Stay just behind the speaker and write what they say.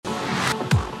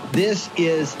This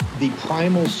is the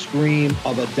primal scream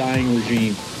of a dying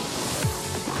regime.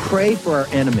 Pray for our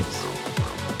enemies,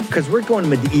 because we're going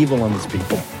medieval on these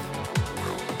people.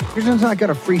 You're just not got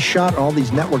a free shot on all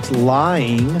these networks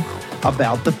lying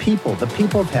about the people. The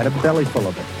people have had a belly full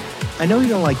of it. I know you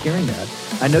don't like hearing that.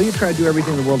 I know you try to do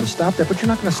everything in the world to stop that, but you're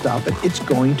not going to stop it. It's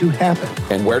going to happen.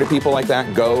 And where do people like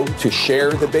that go to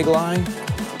share the big lie?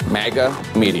 MAGA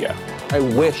media. I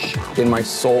wish, in my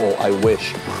soul, I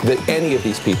wish that any of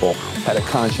these people had a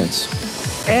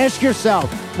conscience. Ask yourself,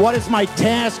 what is my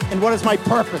task and what is my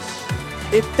purpose?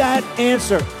 If that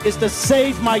answer is to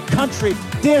save my country,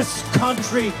 this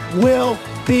country will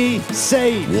be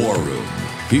saved. War Room.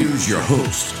 Here's your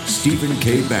host, Stephen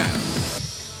K. Bannon.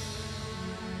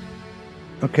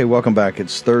 Okay, welcome back.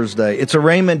 It's Thursday. It's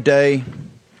arraignment day,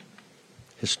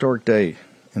 historic day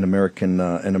in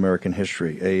American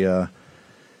history.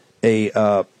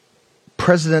 A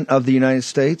president of the United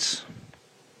States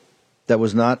that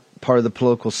was not part of the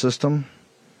political system,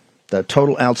 that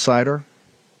total outsider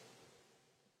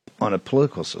on a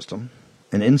political system,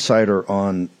 an insider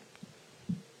on,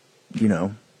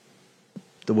 the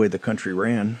way the country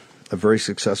ran, a very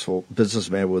successful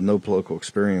businessman with no political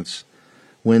experience,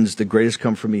 wins the greatest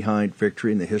come-from-behind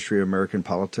victory in the history of American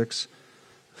politics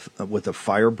with a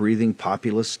fire-breathing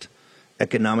populist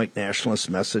economic nationalist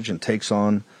message, and takes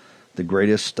on the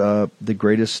greatest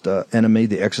enemy,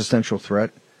 the existential threat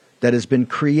that has been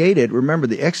created. Remember,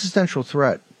 the existential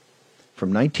threat from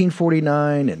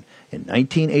 1949 and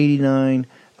 1989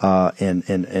 and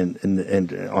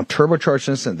on turbocharged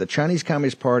instant, the Chinese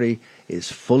Communist Party has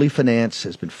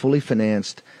been fully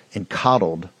financed and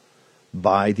coddled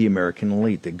by the American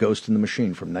elite, the ghost in the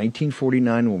machine, from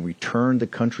 1949 when we turned the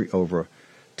country over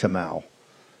to Mao,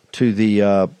 to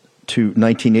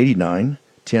 1989,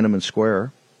 Tiananmen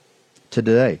Square, to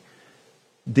today.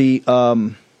 To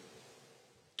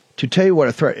tell you what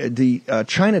a threat, the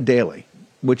China Daily,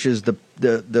 which is the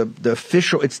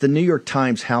official, it's the New York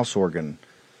Times house organ,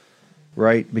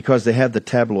 right? Because they have the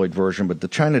tabloid version, but the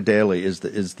China Daily is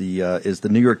the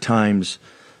New York Times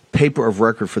paper of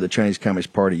record for the Chinese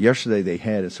Communist Party. Yesterday they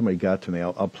had, and somebody got to me,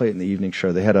 I'll play it in the evening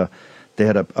show. They had a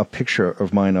picture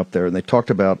of mine up there, and they talked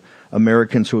about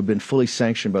Americans who have been fully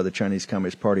sanctioned by the Chinese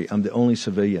Communist Party. I'm the only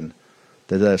civilian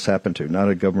that has happened to, not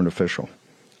a government official.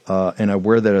 And I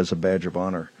wear that as a badge of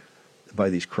honor by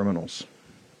these criminals.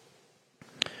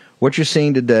 What you're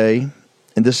seeing today,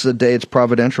 and this is a day it's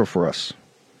providential for us.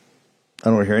 I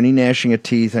don't hear any gnashing of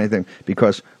teeth, anything,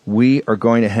 because we are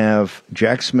going to have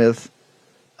Jack Smith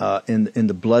in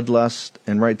the bloodlust,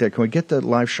 and right there. Can we get the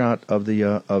live shot of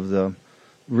the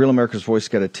Real America's Voice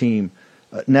got a team?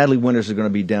 Natalie Winters is going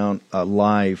to be down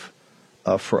live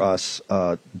for us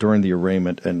during the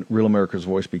arraignment, and Real America's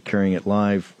Voice be carrying it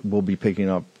live. We'll be picking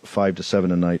up 5 to 7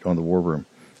 tonight on the War Room,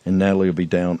 and Natalie will be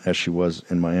down as she was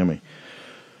in Miami.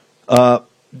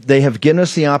 They have given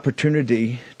us the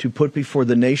opportunity to put before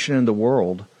the nation and the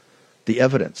world the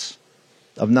evidence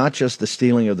of not just the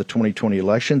stealing of the 2020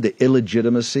 election, the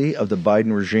illegitimacy of the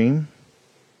Biden regime,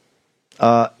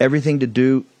 everything to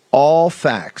do, all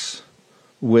facts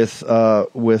with the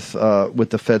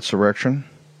Fedsurrection,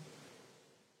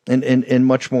 and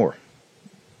much more.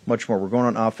 Much more. We're going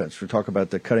on offense. We talk about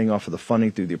the cutting off of the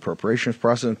funding through the appropriations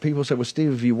process. And people say, well,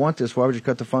 Steve, if you want this, why would you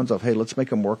cut the funds off? Hey, let's make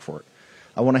them work for it.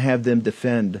 I want to have them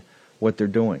defend what they're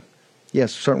doing.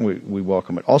 Yes, certainly we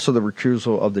welcome it. Also, the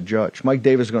recusal of the judge. Mike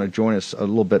Davis is going to join us a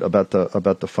little bit about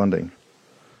the funding.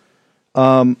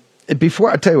 Before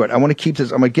I tell you what, I want to keep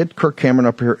this. I'm going to get Kirk Cameron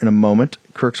up here in a moment.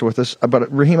 Kirk's with us. But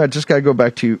Raheem, I just got to go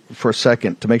back to you for a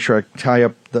second to make sure I tie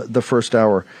up the first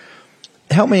hour.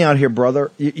 Help me out here, brother.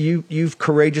 You've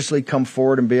courageously come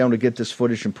forward and be able to get this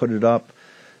footage and put it up.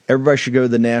 Everybody should go to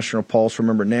the National Pulse.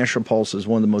 Remember, National Pulse is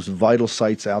one of the most vital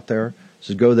sites out there.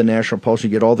 So go to the National Pulse. You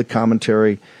get all the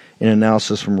commentary and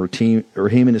analysis from Raheem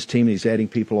and his team. He's adding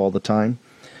people all the time.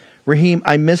 Raheem,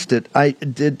 I missed it.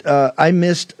 I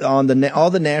missed on all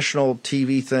the national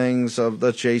TV things of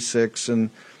the J6,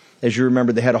 and as you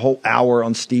remember, they had a whole hour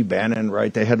on Steve Bannon,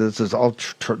 right? They had this all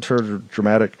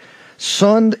dramatic.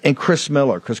 Sund and Chris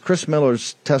Miller, because Chris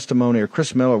Miller's testimony, or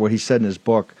Chris Miller, what he said in his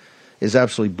book, is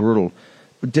absolutely brutal.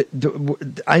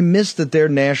 I missed that their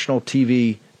national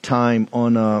TV time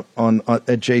on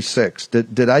at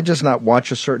J6. Did I just not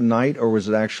watch a certain night, or was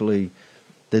it actually?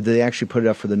 Did they actually put it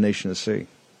up for the nation to see?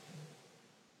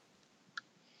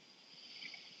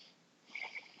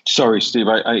 Sorry, Steve.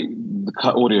 The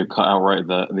audio cut out right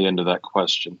at the end of that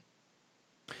question.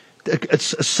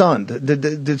 Sund.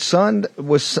 Did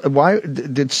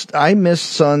Sund did I miss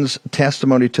Sund's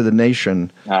testimony to the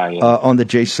nation on the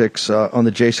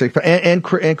J6 and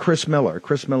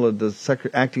Chris Miller, the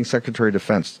acting Secretary of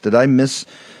Defense? Did I miss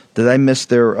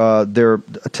their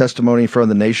testimony from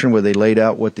the nation where they laid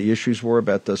out what the issues were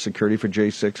about the security for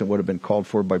J6 and what had been called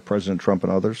for by President Trump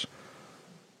and others?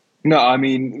 No, I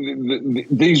mean,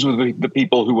 these were the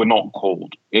people who were not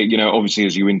called, obviously,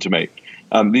 as you intimate.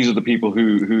 These are the people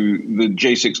who the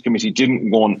J6 committee didn't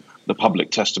want the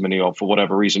public testimony of for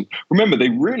whatever reason. Remember, they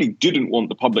really didn't want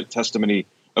the public testimony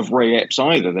of Ray Epps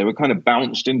either. They were kind of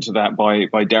bounced into that by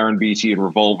Darren Beattie and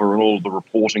Revolver and all of the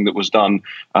reporting that was done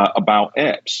about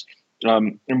Epps.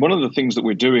 And one of the things that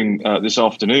we're doing this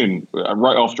afternoon,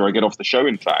 right after I get off the show,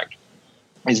 in fact,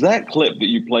 is that clip that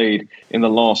you played in the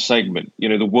last segment,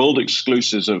 the world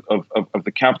exclusives of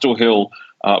the Capitol Hill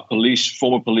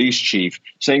former police chief,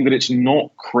 saying that it's not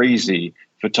crazy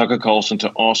for Tucker Carlson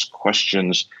to ask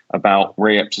questions about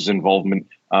Ray Epps' involvement,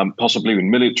 possibly in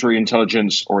military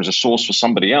intelligence or as a source for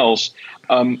somebody else.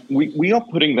 We are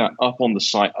putting that up on the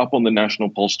site, up on the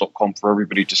nationalpulse.com for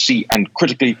everybody to see and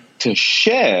critically to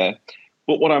share.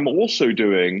 But what I'm also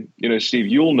doing, Steve,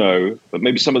 you'll know, but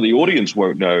maybe some of the audience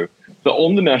won't know, that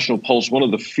on the National Pulse, one of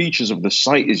the features of the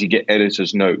site is you get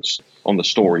editor's notes on the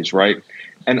stories, right?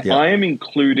 And I am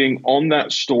including on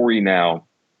that story now,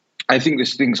 I think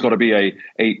this thing's got to be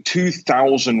a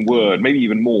 2,000 word, maybe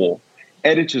even more,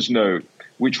 editor's note,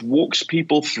 which walks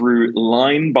people through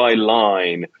line by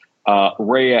line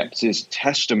Ray Epps'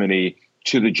 testimony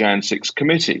to the Jan 6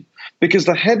 committee. Because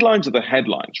the headlines are the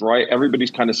headlines, right?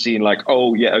 Everybody's kind of seeing like,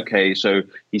 oh, yeah, okay, so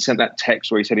he sent that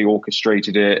text where he said he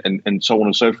orchestrated it and so on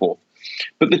and so forth.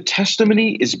 But the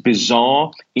testimony is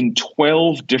bizarre in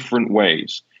 12 different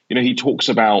ways. He talks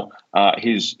about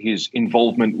his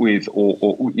involvement with, or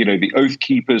the Oath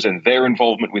Keepers and their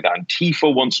involvement with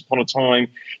Antifa once upon a time.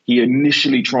 He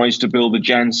initially tries to bill the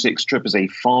Jan 6 trip as a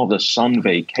father-son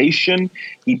vacation.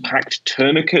 He packed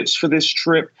tourniquets for this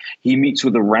trip. He meets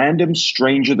with a random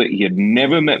stranger that he had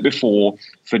never met before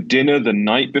for dinner the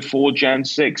night before Jan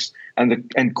 6.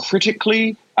 And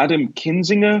critically, Adam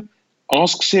Kinzinger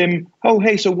asks him, oh,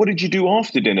 hey, so what did you do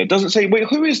after dinner? Doesn't say, wait,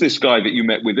 who is this guy that you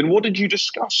met with? And what did you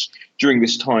discuss during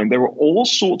this time? There are all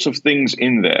sorts of things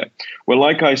in there. Well,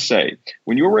 like I say,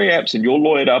 when you're Ray Epps and you're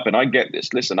lawyered up, and I get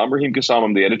this, listen, I'm Raheem Kassam,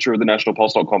 I'm the editor of the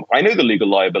nationalpulse.com. I know the legal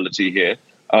liability here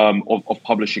of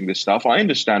publishing this stuff. I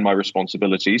understand my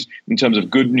responsibilities in terms of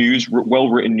good news,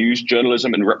 well-written news,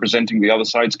 journalism, and representing the other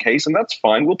side's case, and that's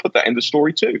fine. We'll put that in the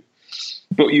story too.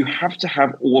 But you have to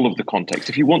have all of the context.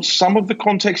 If you want some of the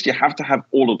context, you have to have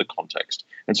all of the context.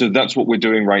 And so that's what we're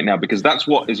doing right now, because that's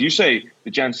what, as you say,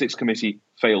 the Jan 6 committee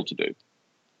failed to do.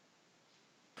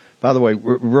 By the way,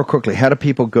 real quickly, how do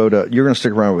people go to, you're going to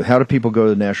stick around with, how do people go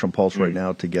to the National Pulse right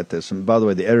now to get this? And by the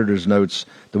way, the editor's notes,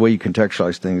 the way you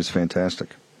contextualize things is fantastic.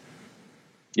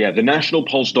 Yeah, the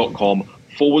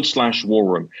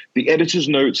nationalpulse.com/war room. The editor's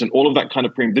notes and all of that kind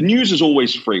of premium. The news is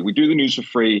always free. We do the news for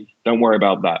free. Don't worry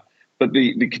about that. But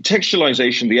the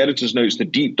contextualization, the editor's notes, the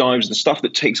deep dives, the stuff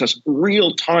that takes us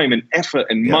real time and effort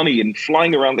and money and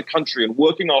flying around the country and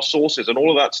working our sources and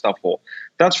all of that stuff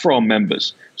that's for our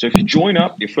members. So if you join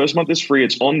up, your first month is free.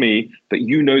 It's on me, but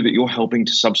you know that you're helping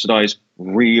to subsidize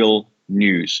real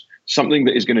news, something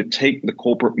that is going to take the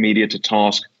corporate media to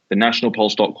task, the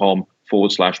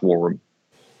nationalpulse.com/war room.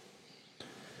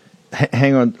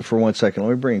 Hang on for 1 second. Let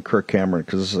me bring in Kirk Cameron,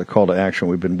 because this is a call to action.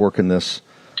 We've been working this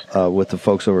with the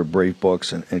folks over at Brave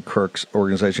Books and Kirk's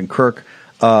organization. Kirk,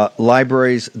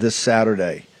 libraries this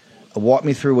Saturday. Walk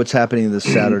me through what's happening this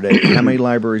Saturday. How many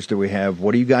libraries do we have?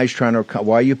 What are you guys trying to,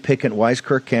 why is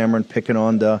Kirk Cameron picking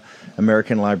on the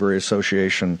American Library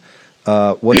Association?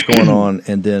 What's going on?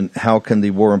 And then how can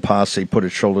the War and Posse put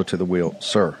its shoulder to the wheel?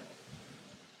 Sir.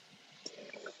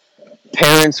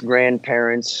 Parents,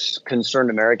 grandparents, concerned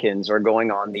Americans are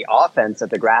going on the offense at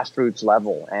the grassroots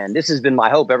level. And this has been my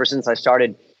hope ever since I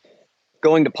started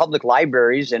going to public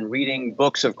libraries and reading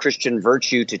books of Christian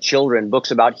virtue to children, books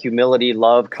about humility,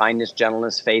 love, kindness,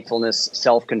 gentleness, faithfulness,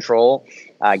 self-control,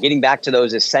 getting back to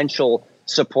those essential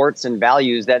supports and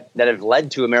values that have led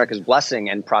to America's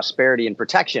blessing and prosperity and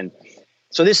protection.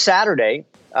 So this Saturday,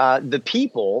 the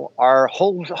people are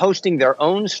hosting their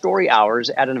own story hours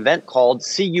at an event called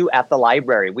See You at the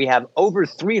Library. We have over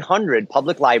 300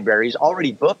 public libraries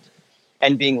already booked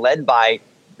and being led by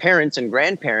parents and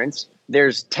grandparents.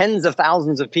 There's tens of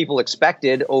thousands of people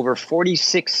expected. Over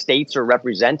 46 states are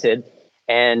represented.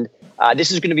 And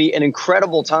this is going to be an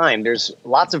incredible time. There's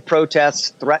lots of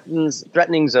protests,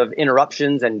 threatenings of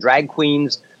interruptions, and drag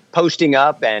queens posting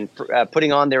up and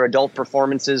putting on their adult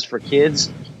performances for kids.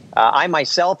 I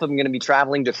myself am going to be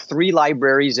traveling to 3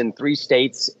 libraries in 3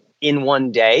 states in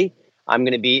one day. I'm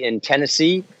going to be in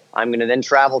Tennessee. I'm going to then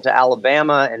travel to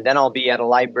Alabama, and then I'll be at a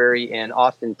library in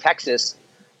Austin, Texas,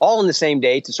 all in the same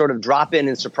day to sort of drop in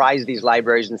and surprise these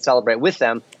libraries and celebrate with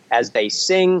them as they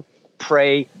sing,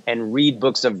 pray, and read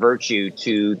books of virtue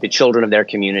to the children of their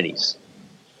communities.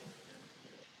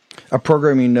 A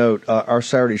programming note, our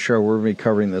Saturday show, we're going to be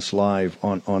covering this live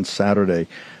on Saturday.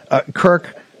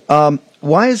 Kirk,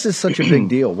 why is this such a big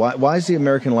deal? Why is the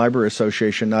American Library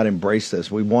Association not embrace this?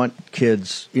 We want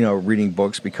kids, reading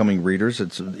books, becoming readers.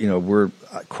 It's, we're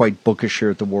quite bookish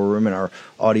here at the War Room, and our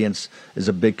audience is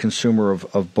a big consumer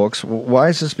of books. Why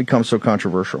has this become so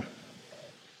controversial?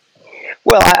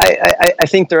 Well, I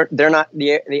think they're not,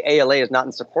 the ALA is not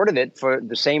in support of it for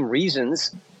the same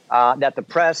reasons that the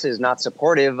press is not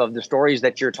supportive of the stories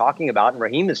that you're talking about and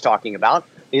Raheem is talking about,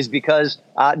 is because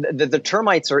the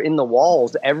termites are in the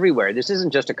walls everywhere. This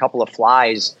isn't just a couple of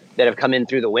flies that have come in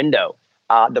through the window.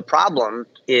 The problem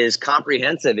is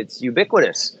comprehensive. It's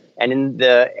ubiquitous. And in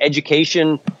the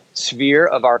education sphere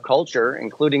of our culture,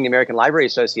 including the American Library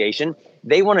Association,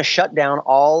 they want to shut down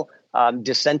all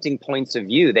dissenting points of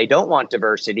view. They don't want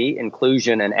diversity,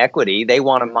 inclusion, and equity. They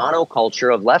want a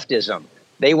monoculture of leftism.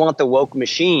 They want the woke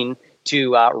machine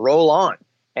to roll on.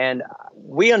 And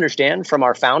we understand from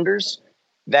our founders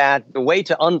that the way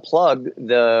to unplug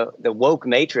the woke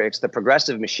matrix, the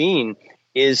progressive machine,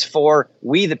 is for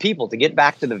we the people to get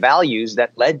back to the values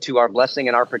that led to our blessing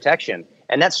and our protection.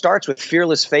 And that starts with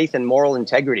fearless faith and moral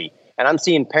integrity. And I'm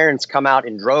seeing parents come out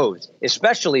in droves,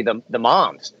 especially the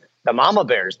moms, the mama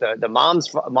bears, the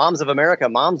moms of America,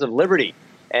 moms of liberty.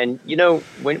 And,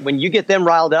 when you get them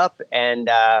riled up and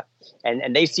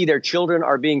they see their children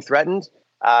are being threatened,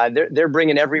 they're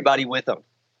bringing everybody with them.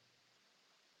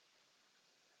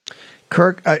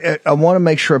 Kirk, I want to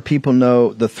make sure people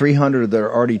know the 300 that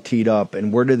are already teed up,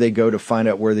 and where do they go to find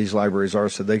out where these libraries are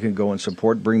so they can go and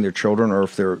support, bring their children, or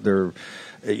if they're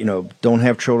don't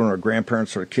have children or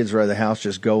grandparents or kids are out of the house,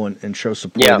 just go and show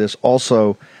support of this.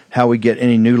 Also, how we get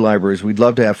any new libraries. We'd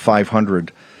love to have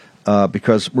 500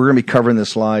 because we're going to be covering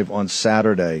this live on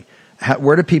Saturday.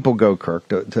 Where do people go, Kirk,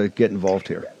 to get involved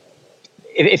here?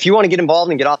 If you want to get involved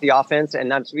and get off the offense and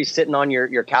not be sitting on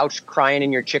your couch crying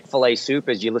in your Chick-fil-A soup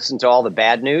as you listen to all the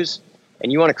bad news,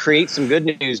 and you want to create some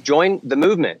good news, join the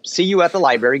movement. See you at the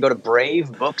library. Go to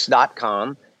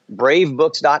bravebooks.com,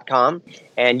 bravebooks.com,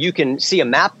 and you can see a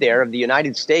map there of the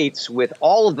United States with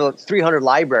all of the 300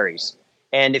 libraries.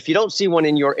 And if you don't see one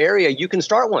in your area, you can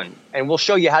start one, and we'll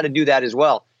show you how to do that as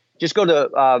well. Just go to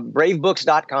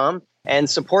bravebooks.com and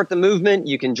support the movement.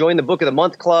 You can join the Book of the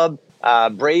Month Club.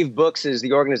 Brave Books is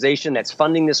the organization that's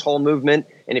funding this whole movement,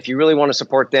 and if you really want to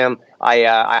support them,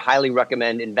 I highly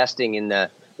recommend investing in the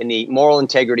moral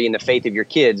integrity and the faith of your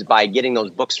kids by getting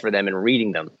those books for them and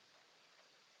reading them.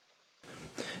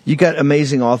 You got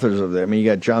amazing authors over there. I mean, you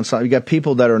got John Simon. You got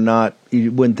people that are not,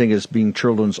 you wouldn't think as being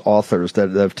children's authors that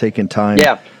have taken time,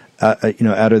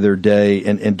 out of their day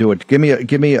and do it. Give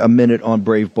me a minute on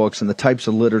Brave Books and the types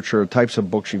of literature, types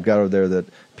of books you've got over there that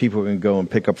people can go and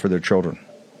pick up for their children.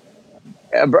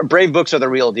 Brave Books are the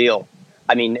real deal.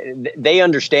 I mean, they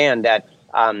understand that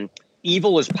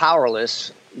evil is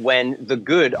powerless when the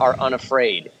good are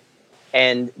unafraid.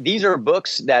 And these are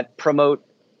books that promote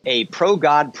a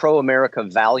pro-God, pro-America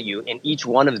value in each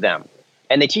one of them.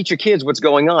 And they teach your kids what's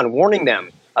going on, warning them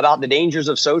about the dangers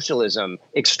of socialism,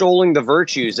 extolling the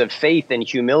virtues of faith and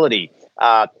humility,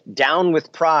 down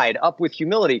with pride, up with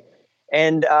humility.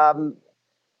 And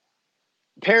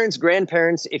parents,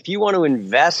 grandparents, if you want to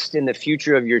invest in the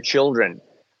future of your children,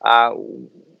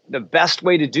 the best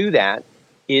way to do that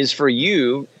is for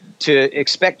you to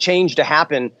expect change to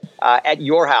happen at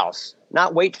your house,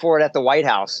 not wait for it at the White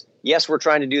House. Yes, we're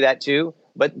trying to do that too,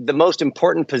 but the most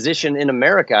important position in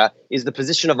America is the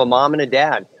position of a mom and a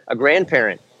dad, a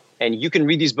grandparent. And you can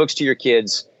read these books to your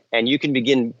kids, and you can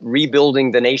begin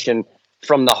rebuilding the nation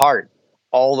from the heart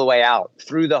all the way out,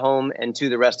 through the home and to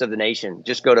the rest of the nation.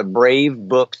 Just go to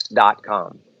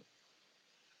bravebooks.com.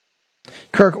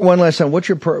 Kirk, one last time. What's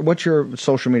your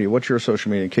social media? What's your social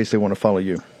media in case they want to follow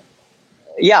you?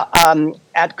 Yeah,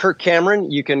 at Kirk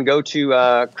Cameron. You can go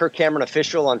to Kirk Cameron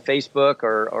Official on Facebook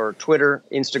or Twitter,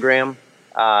 Instagram,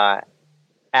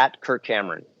 at Kirk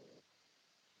Cameron.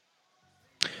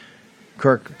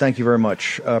 Kirk, thank you very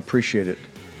much. Appreciate it.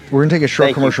 We're going to take a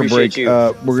short commercial break.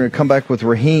 We're going to come back with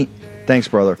Raheem. Thanks,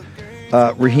 brother.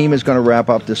 Raheem is going to wrap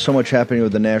up. There's so much happening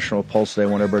with the National Pulse today. I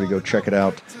want everybody to go check it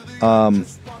out.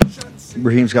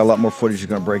 Raheem's got a lot more footage he's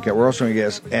going to break out. We're also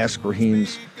going to ask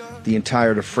Raheem's the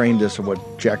entire to frame this of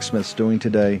what Jack Smith's doing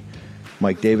today.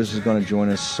 Mike Davis is going to join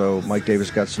us. So Mike Davis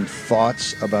got some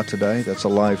thoughts about today. That's a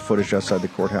live footage outside the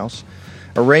courthouse.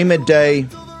 Arraignment day.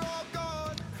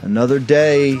 Another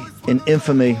day in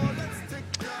infamy.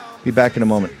 Be back in a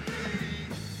moment.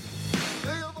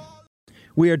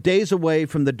 We are days away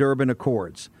from the Durban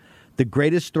Accords, the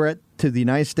greatest threat to the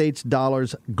United States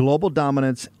dollar's global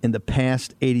dominance in the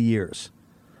past 80 years.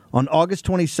 On August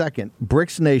 22nd,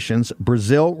 BRICS nations,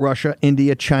 Brazil, Russia,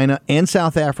 India, China, and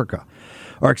South Africa,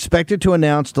 are expected to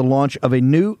announce the launch of a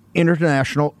new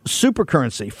international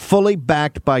supercurrency fully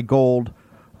backed by gold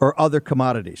or other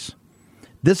commodities.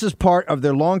 This is part of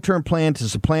their long-term plan to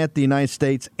supplant the United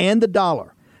States and the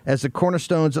dollar as the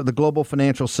cornerstones of the global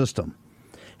financial system.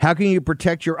 How can you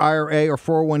protect your IRA or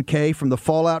 401k from the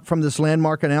fallout from this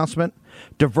landmark announcement?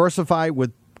 Diversify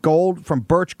with gold from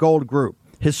Birch Gold Group.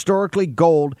 Historically,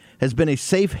 gold has been a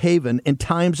safe haven in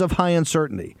times of high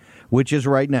uncertainty, which is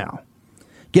right now.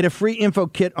 Get a free info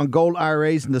kit on gold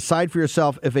IRAs and decide for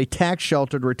yourself if a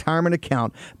tax-sheltered retirement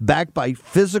account backed by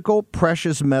physical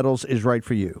precious metals is right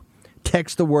for you.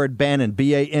 Text the word Bannon,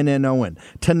 B-A-N-N-O-N,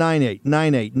 to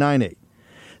 989898.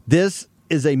 This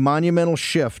is a monumental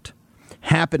shift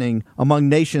happening among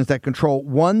nations that control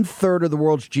 1/3 of the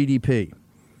world's GDP.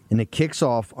 And it kicks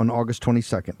off on August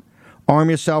 22nd.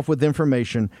 Arm yourself with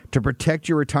information to protect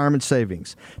your retirement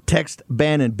savings. Text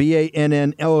Bannon,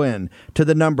 B-A-N-N-O-N, to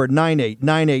the number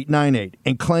 989898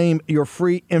 and claim your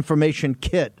free information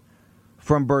kit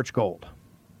from Birch Gold.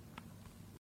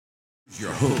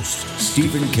 Your host,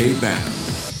 Stephen K. Bannon.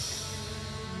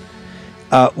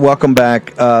 Welcome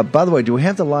back. By the way, do we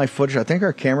have the live footage? I think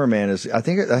our cameraman is. I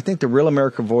think the Real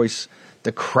America Voice,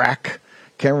 the crack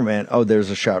cameraman. Oh, there's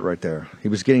a shot right there. He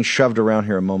was getting shoved around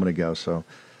here a moment ago. So,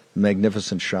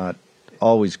 magnificent shot.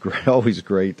 Always great. Always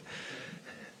great.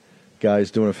 Guys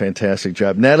doing a fantastic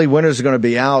job. Natalie Winters is going to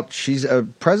be out. She's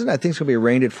president. I think is going to be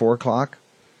arraigned at 4:00.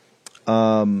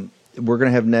 We're going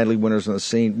to have Natalie Winters on the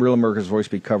scene. Real America's Voice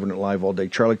be covering it live all day.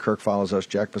 Charlie Kirk follows us.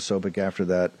 Jack Posobiec after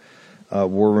that.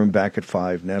 War Room back at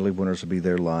 5. Natalie Winters will be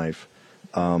there live.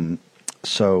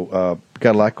 So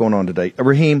got a lot going on today.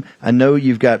 Raheem, I know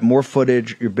you've got more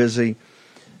footage. You're busy.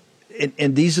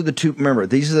 And these are the two. Remember,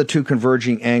 these are the two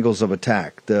converging angles of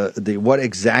attack. The what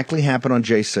exactly happened on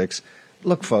J6.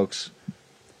 Look, folks,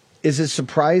 is it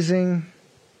surprising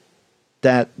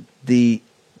that the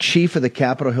chief of the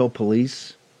Capitol Hill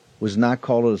Police was not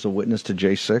called as a witness to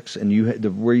J6?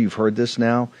 And where you've heard this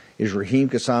now is Raheem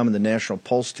Kassam and the National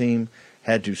Pulse team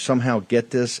had to somehow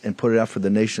get this and put it out for the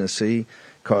nation to see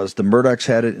because the Murdochs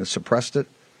had it and suppressed it.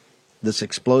 This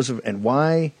explosive. And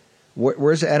why?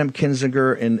 Where's Adam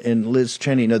Kinzinger and Liz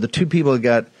Cheney? The two people that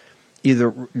got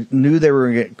either knew they were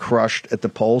going to get crushed at the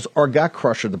polls or got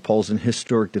crushed at the polls in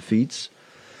historic defeats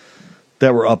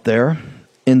that were up there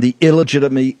in the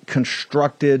illegitimately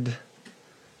constructed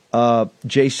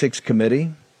J6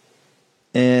 committee.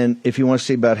 And if you want to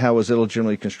see about how it was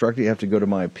illegitimately constructed, you have to go to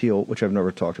my appeal, which I've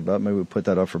never talked about. Maybe we'll put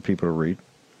that up for people to read.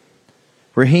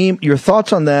 Raheem, your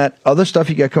thoughts on that, other stuff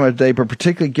you got coming out today, but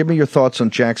particularly give me your thoughts on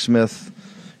Jack Smith.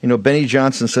 Benny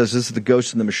Johnson says this is the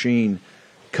ghost in the machine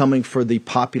coming for the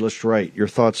populist right. Your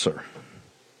thoughts, sir?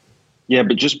 Yeah,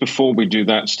 but just before we do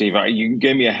that, Steve, you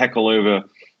gave me a heckle over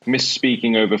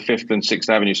misspeaking over 5th and 6th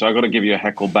Avenue, so I got to give you a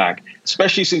heckle back,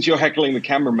 especially since you're heckling the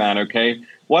cameraman, okay?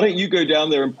 Why don't you go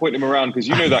down there and point him around, because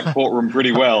you know that courtroom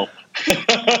pretty well.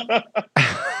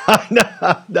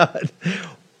 No.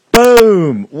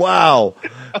 Boom! Wow,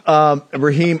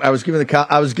 Raheem, I was giving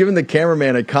the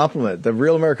cameraman a compliment. The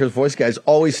Real America's Voice guys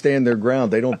always stand their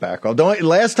ground; they don't back off.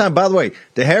 Last time, by the way,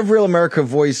 to have Real America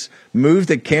Voice move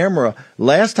the camera,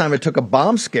 last time it took a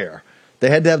bomb scare. They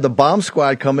had to have the bomb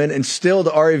squad come in, and still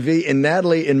the RAV and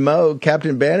Natalie and Mo,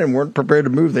 Captain Bannon, weren't prepared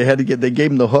to move. They gave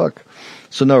them the hook.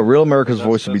 So no, Real America's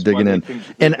Voice would be digging in.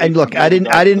 And look, I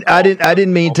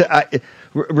didn't mean to.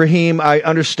 Raheem, I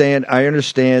understand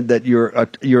that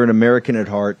you're an American at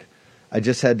heart. I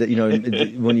just had to,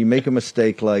 when you make a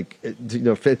mistake like,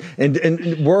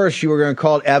 and worse, you were going to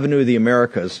call it Avenue of the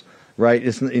Americas, right?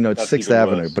 It's 6th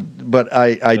Avenue, but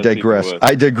I digress.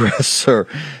 I digress, sir.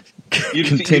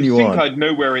 Continue you'd think on. I'd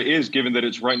know where it is, given that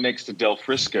it's right next to Del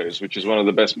Frisco's, which is one of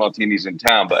the best martinis in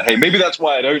town. But hey, maybe that's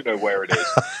why I don't know where it is.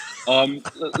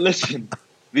 Listen.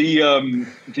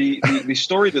 The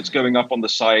story that's going up on the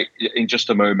site in just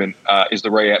a moment is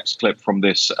the Ray Epps clip from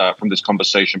this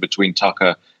conversation between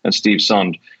Tucker and Steve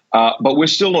Sund. But we're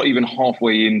still not even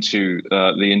halfway into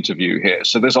the interview here.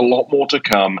 So there's a lot more to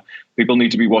come. People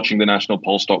need to be watching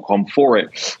thenationalpulse.com for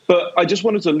it. But I just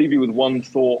wanted to leave you with one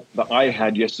thought that I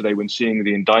had yesterday when seeing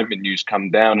the indictment news come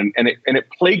down. And it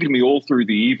plagued me all through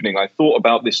the evening. I thought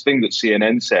about this thing that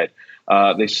CNN said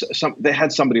they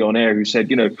had somebody on air who said,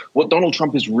 what Donald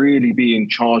Trump is really being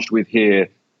charged with here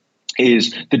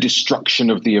is the destruction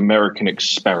of the American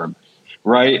experiment.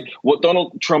 Right. What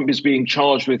Donald Trump is being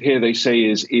charged with here, they say,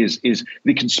 is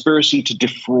the conspiracy to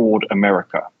defraud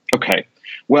America. OK,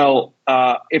 well,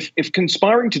 if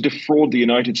conspiring to defraud the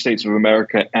United States of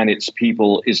America and its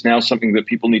people is now something that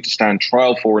people need to stand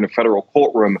trial for in a federal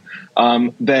courtroom,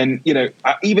 then,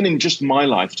 even in just my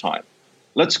lifetime,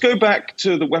 let's go back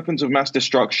to the weapons of mass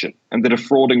destruction and the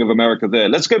defrauding of America there.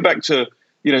 Let's go back to,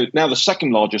 now the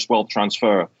second largest wealth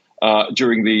transfer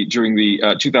during the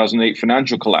 2008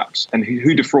 financial collapse, and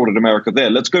who defrauded America there.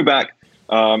 Let's go back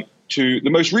to the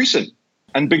most recent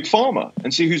and Big Pharma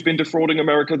and see who's been defrauding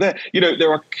America there.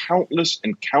 There are countless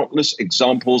and countless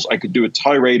examples. I could do a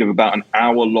tirade of about an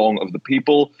hour long of the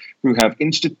people who have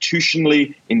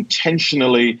institutionally,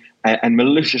 intentionally, and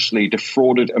maliciously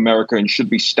defrauded America and should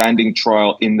be standing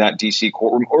trial in that DC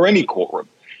courtroom or any courtroom.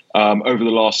 Over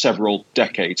the last several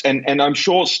decades. And I'm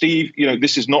sure, Steve,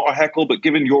 this is not a heckle, but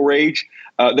given your age,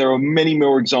 there are many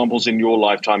more examples in your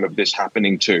lifetime of this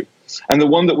happening too. And the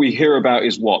one that we hear about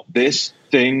is what? This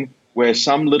thing where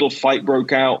some little fight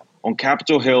broke out on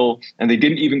Capitol Hill, and they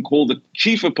didn't even call the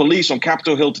chief of police on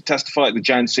Capitol Hill to testify at the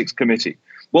Jan 6 committee.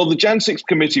 Well, the Jan 6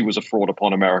 committee was a fraud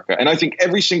upon America. And I think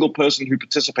every single person who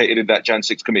participated in that Jan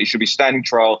 6 committee should be standing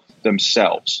trial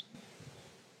themselves.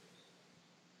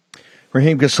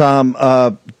 Raheem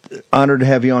Kassam, honored to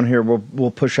have you on here.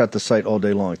 We'll push out the site all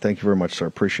day long. Thank you very much, sir.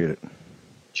 Appreciate it.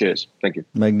 Cheers. Thank you.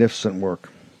 Magnificent work.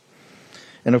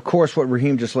 And, of course, what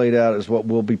Raheem just laid out is what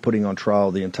we'll be putting on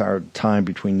trial the entire time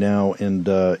between now and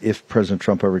if President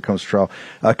Trump ever comes to trial.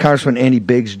 Congressman Andy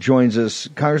Biggs joins us.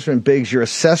 Congressman Biggs, your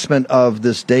assessment of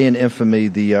this day in infamy,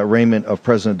 the arraignment of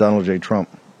President Donald J. Trump.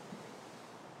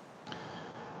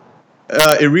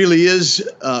 It really is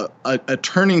a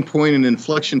turning point, an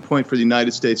inflection point for the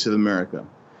United States of America.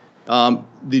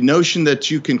 The notion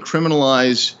that you can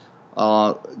criminalize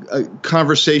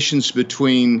conversations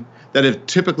that have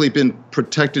typically been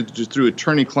protected through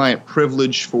attorney-client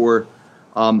privilege for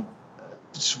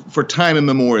time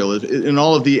immemorial in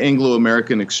all of the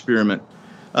Anglo-American experiment.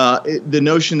 The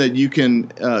notion that you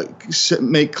can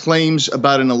make claims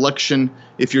about an election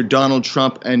if you're Donald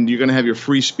Trump and you're going to have your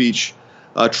free speech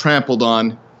trampled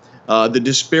on, the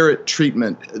disparate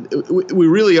treatment. We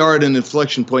really are at an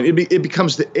inflection point. It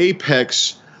becomes the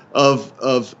apex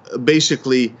of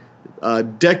basically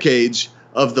decades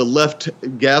of the left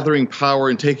gathering power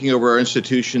and taking over our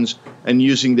institutions and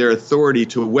using their authority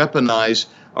to weaponize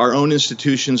our own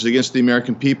institutions against the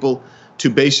American people, to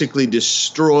basically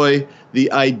destroy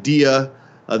the idea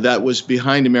that was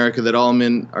behind America, that all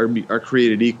men are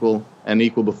created equal and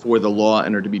equal before the law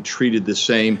and are to be treated the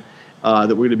same. That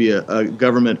we're going to be a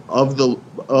government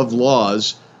of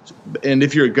laws. And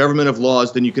if you're a government of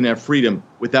laws, then you can have freedom.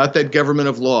 Without that government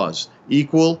of laws,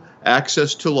 equal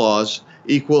access to laws,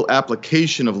 equal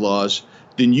application of laws,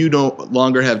 then you no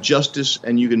longer have justice,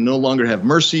 and you can no longer have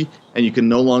mercy, and you can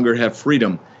no longer have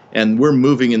freedom. And we're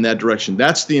moving in that direction.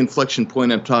 That's the inflection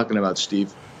point I'm talking about,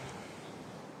 Steve.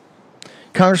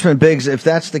 Congressman Biggs, if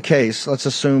that's the case, let's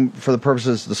assume for the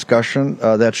purposes of discussion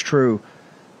that's true,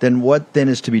 then what then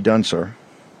is to be done, sir?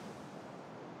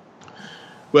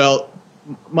 Well,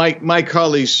 my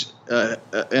colleagues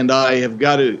and I have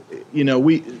got to,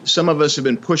 some of us have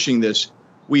been pushing this.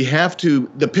 We have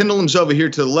to, the pendulum's over here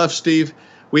to the left, Steve.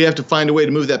 We have to find a way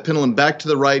to move that pendulum back to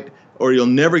the right, or you'll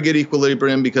never get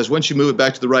equilibrium, because once you move it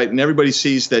back to the right and everybody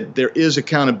sees that there is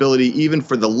accountability even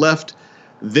for the left,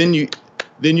 then you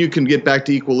can get back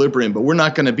to equilibrium. But we're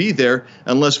not going to be there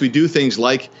unless we do things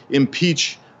like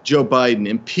impeach Joe Biden,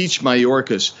 impeach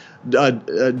Mayorkas,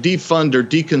 defund or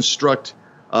deconstruct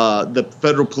the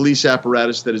federal police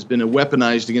apparatus that has been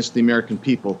weaponized against the American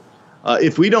people.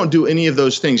 If we don't do any of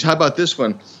those things, how about this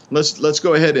one? Let's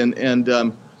go ahead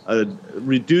and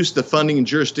reduce the funding and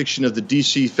jurisdiction of the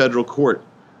D.C. federal court.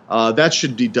 That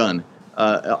should be done.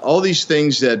 All these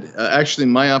things that actually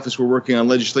in my office we're working on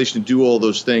legislation to do all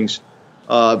those things.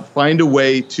 Find a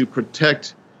way to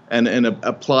protect and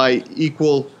apply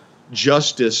equal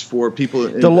justice for people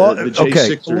in the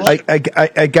J6ers.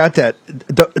 I got that.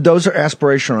 Those are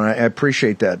aspirational, and I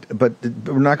appreciate that. But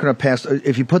we're not going to pass.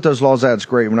 If you put those laws out, it's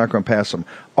great. We're not going to pass them.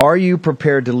 Are you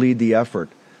prepared to lead the effort?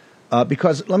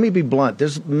 Because let me be blunt.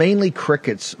 There's mainly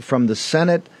crickets from the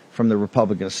Senate, from the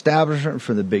Republican establishment,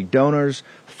 from the big donors.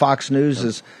 Fox News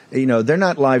is, they're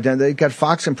not live down. They got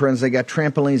Fox and Friends. They got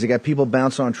trampolines. They got people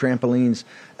bouncing on trampolines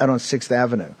out on 6th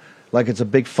Avenue. Like it's a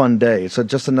big fun day. It's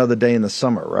just another day in the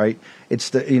summer, right?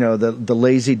 It's the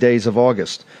lazy days of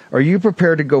August. Are you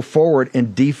prepared to go forward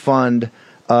and defund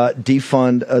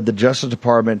defund the Justice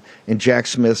Department and Jack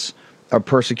Smith's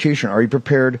persecution? Are you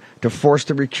prepared to force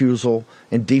the recusal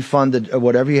and defund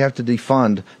whatever you have to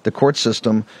defund the court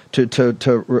system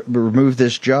to remove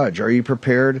this judge? Are you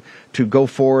prepared to go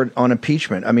forward on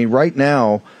impeachment? I mean, right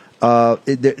now, our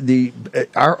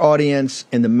audience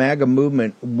and the MAGA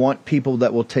movement want people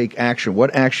that will take action.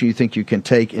 What action do you think you can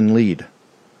take and lead?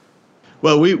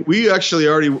 Well, we actually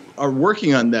already are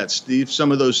working on that, Steve,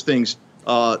 some of those things.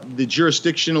 The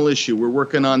jurisdictional issue, we're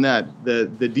working on that. The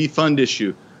defund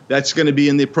issue, that's going to be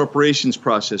in the appropriations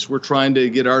process. We're trying to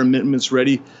get our amendments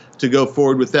ready to go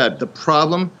forward with that. The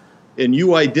problem, and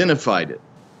you identified it,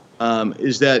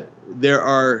 is that there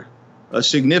are a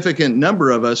significant number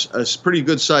of us, a pretty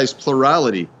good-sized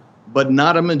plurality, but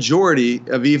not a majority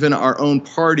of even our own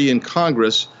party in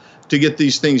Congress to get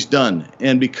these things done.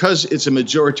 And because it's a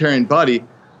majoritarian body,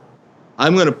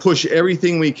 I'm going to push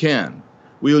everything we can.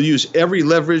 We'll use every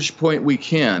leverage point we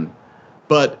can.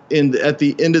 But at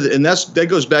the end of that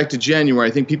goes back to January.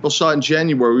 I think people saw it in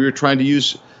January. We were trying to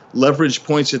use leverage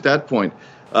points at that point.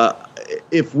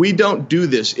 If we don't do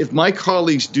this, if my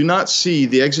colleagues do not see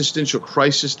the existential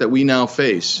crisis that we now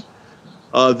face,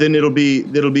 then it'll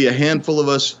be a handful of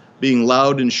us being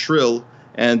loud and shrill,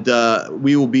 and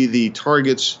we will be the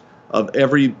targets of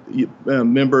every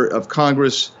member of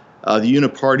Congress, the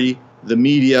uniparty, the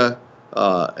media,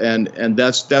 and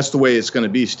that's the way it's going to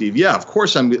be, Steve. Yeah, of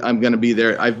course I'm going to be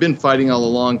there. I've been fighting all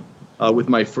along with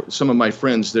some of my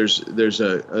friends. There's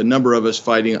a number of us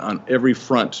fighting on every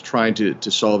front trying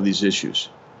to solve these issues.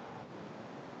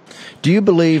 Do you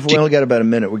believe, we only got about a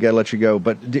minute, we got to let you go,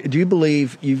 but do you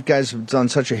believe, you guys have done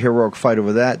such a heroic fight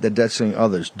over that's saying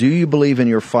others, do you believe in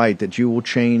your fight that you will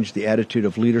change the attitude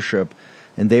of leadership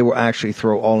and they will actually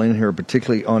throw all in here,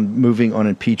 particularly on moving on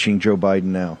impeaching Joe Biden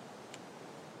now?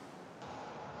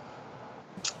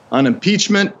 On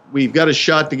impeachment, we've got a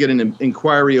shot to get an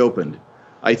inquiry opened.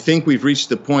 I think we've reached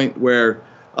the point where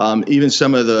even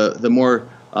some of the more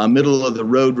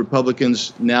middle-of-the-road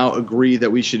Republicans now agree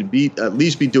that we should at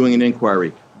least be doing an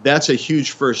inquiry. That's a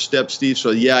huge first step, Steve.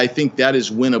 So, yeah, I think that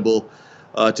is winnable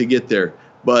to get there.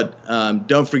 But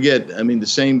don't forget, I mean, the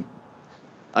same.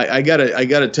 I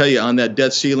gotta tell you, on that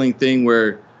debt ceiling thing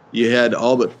where you had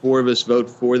all but 4 of us vote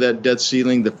for that debt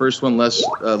ceiling, the first one,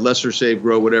 lesser save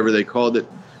grow, whatever they called it.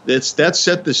 That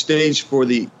set the stage for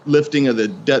the lifting of the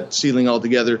debt ceiling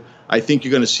altogether. I think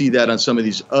you're going to see that on some of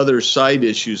these other side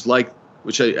issues,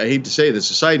 which I hate to say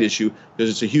that's a side issue because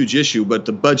it's a huge issue, but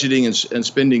the budgeting and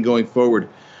spending going forward.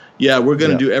 Yeah, we're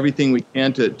going to do everything we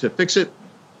can to fix it.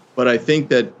 But I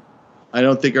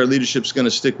don't think our leadership's going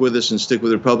to stick with us and stick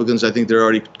with Republicans. I think they're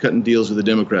already cutting deals with the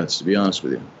Democrats, to be honest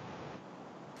with you.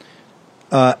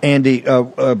 Andy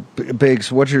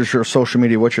Biggs, what's your social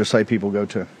media? What's your site people go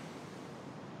to?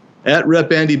 At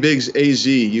Rep. Andy Biggs AZ.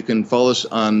 You can follow us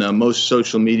on most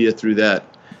social media through that.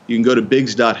 You can go to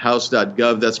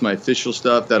biggs.house.gov. That's my official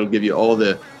stuff. That'll give you all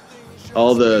the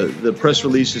press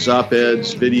releases,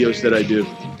 op-eds, videos that I do.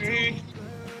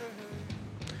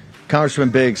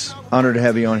 Congressman Biggs, honored to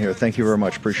have you on here. Thank you very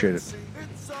much. Appreciate it.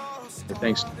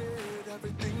 Thanks.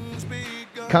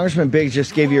 Congressman Biggs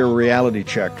just gave you a reality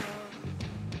check.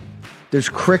 There's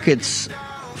crickets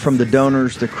from the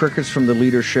donors, the crickets from the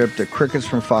leadership, the crickets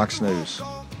from Fox News.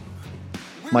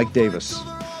 Mike Davis,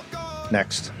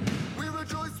 next.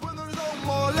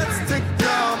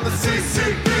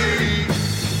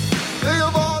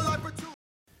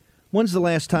 When's the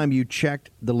last time you checked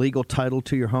the legal title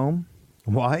to your home?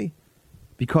 Why?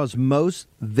 Because most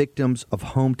victims of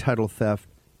home title theft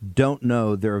don't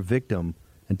know they're a victim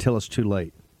until it's too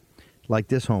late. Like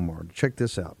this homeowner. Check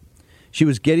this out. She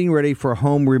was getting ready for a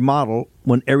home remodel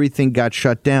when everything got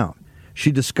shut down. She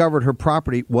discovered her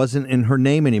property wasn't in her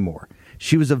name anymore.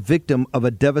 She was a victim of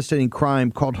a devastating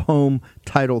crime called home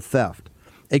title theft.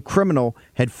 A criminal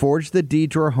had forged the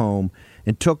deed to her home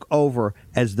and took over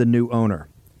as the new owner.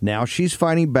 Now she's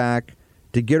fighting back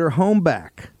to get her home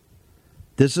back.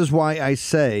 This is why I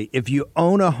say, if you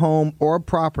own a home or a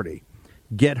property,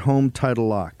 get Home Title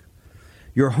Lock.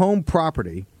 Your home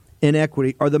property in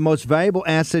equity are the most valuable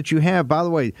assets you have. By the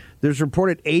way, there's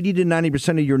reported 80 to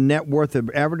 90% of your net worth, of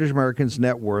average Americans'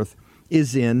 net worth,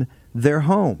 is in their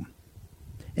home.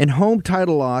 And Home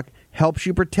Title Lock helps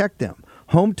you protect them.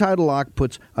 Home Title Lock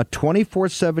puts a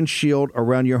 24/7 shield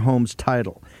around your home's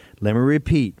title. Let me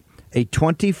repeat, a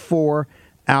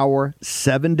 24-hour,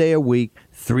 7-day-a-week,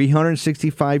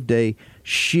 365-day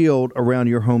shield around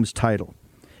your home's title.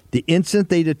 The instant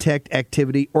they detect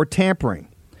activity or tampering,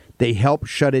 they help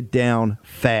shut it down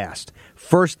fast.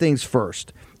 First things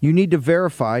first, you need to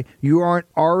verify you aren't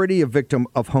already a victim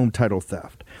of home title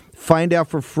theft. Find out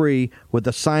for free with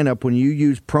a sign-up when you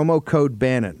use promo code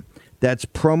Bannon. That's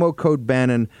promo code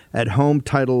Bannon at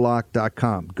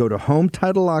HomeTitleLock.com. Go to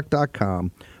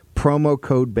HomeTitleLock.com, promo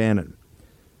code Bannon.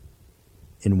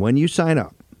 And when you sign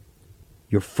up,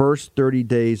 your first 30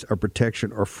 days of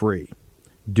protection are free.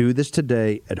 Do this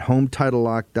today at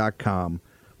HomeTitleLock.com,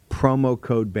 promo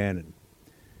code Bannon.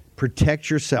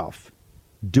 Protect yourself.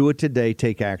 Do it today.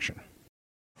 Take action.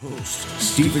 Host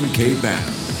Stephen K.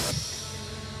 Bannon.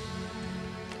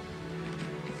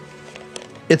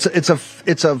 It's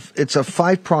a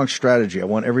five-pronged strategy. I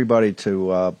want everybody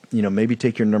to maybe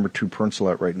take your number 2 pencil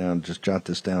out right now and just jot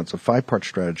this down. It's a 5-part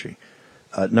strategy.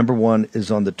 Number 1 is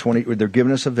on the 20. They're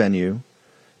giving us a venue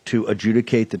to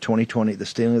adjudicate the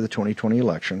stealing of the 2020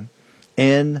 election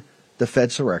and the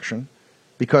Fedsurrection,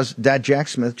 because Jack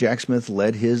Smith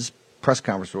led his press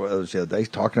conference the other day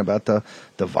talking about the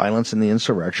violence and the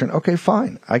insurrection. Okay,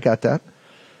 fine, I got that.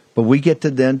 But we get to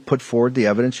then put forward the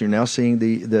evidence. You're now seeing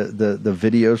the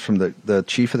videos from the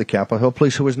chief of the Capitol Hill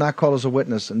Police, who was not called as a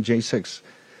witness in J6.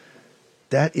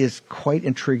 That is quite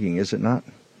intriguing, is it not?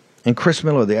 And Chris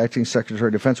Miller, the acting Secretary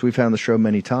of Defense, we've had on the show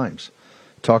many times,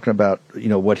 talking about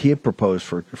what he had proposed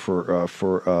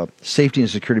for safety and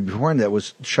security beforehand that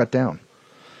was shut down.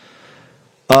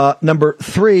 Number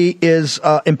 3 is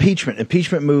impeachment.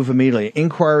 Impeachment move immediately.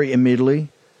 Inquiry immediately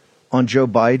on Joe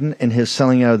Biden and his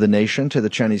selling out of the nation to the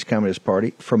Chinese Communist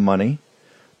Party for money.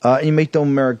 You may throw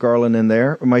Merrick Garland in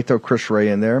there. We might throw Chris Wray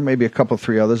in there, maybe a couple,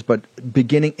 3 others, but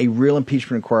beginning a real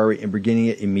impeachment inquiry and beginning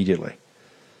it immediately.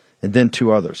 And then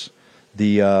 2 others.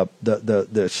 The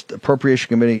Appropriation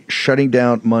Committee shutting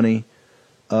down money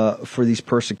for these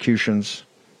persecutions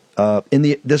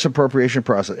in this appropriation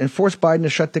process, and force Biden to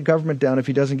shut the government down if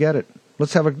he doesn't get it.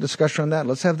 Let's have a discussion on that.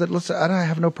 I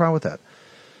have no problem with that.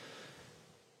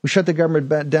 We shut the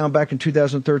government down back in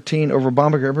 2013 over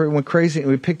Obamacare. Everyone went crazy, and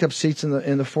we picked up seats in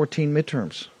the 14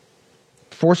 midterms.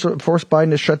 Force Biden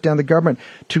to shut down the government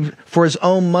for his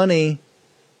own money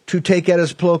to take out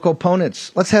his political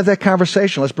opponents. Let's have that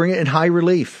conversation. Let's bring it in high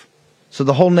relief so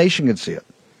the whole nation can see it.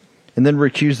 And then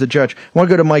recuse the judge. I want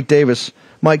to go to Mike Davis.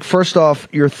 Mike, first off,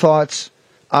 your thoughts,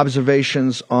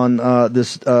 observations on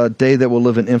this day that will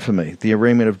live in infamy, the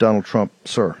arraignment of Donald Trump,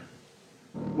 sir.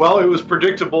 Well, it was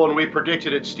predictable, and we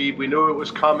predicted it, Steve. We knew it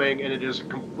was coming, and it is a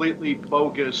completely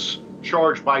bogus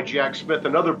charge by Jack Smith,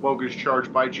 another bogus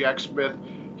charge by Jack Smith.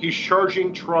 He's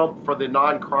charging Trump for the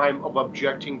non-crime of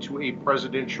objecting to a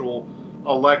presidential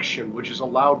election, which is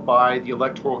allowed by the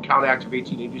Electoral Count Act of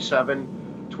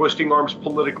 1887. Twisting arms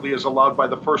politically is allowed by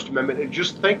the First Amendment. And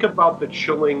just think about the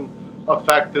chilling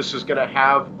effect this is going to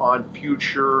have on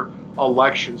future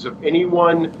elections. If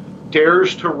anyone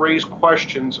dares to raise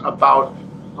questions about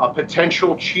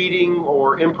potential cheating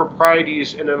or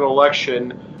improprieties in an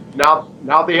election,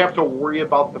 now they have to worry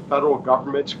about the federal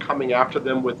government coming after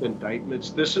them with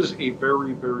indictments. This is a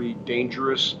very, very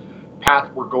dangerous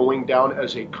path we're going down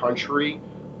as a country.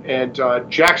 And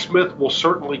Jack Smith will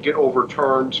certainly get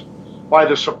overturned by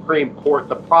the Supreme Court.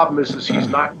 The problem is he's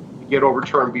not going to get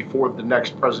overturned before the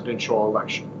next presidential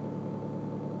election.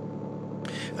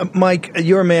 Mike,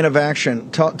 you're a man of action.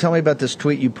 Tell me about this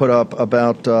tweet you put up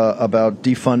about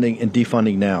defunding and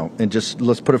defunding now, and just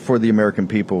let's put it for the American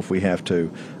people if we have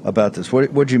to about this.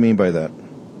 What do you mean by that?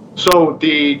 So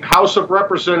the House of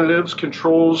Representatives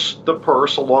controls the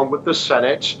purse along with the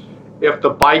Senate. If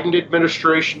the Biden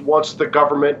administration wants the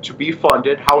government to be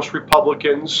funded, House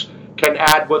Republicans can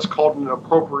add what's called an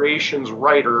appropriations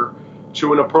rider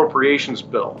to an appropriations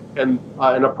bill. And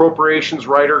an appropriations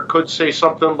rider could say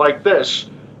something like this: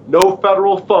 no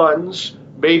federal funds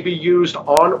may be used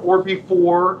on or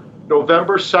before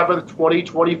November 7th,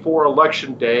 2024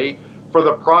 election day for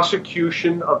the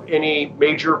prosecution of any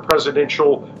major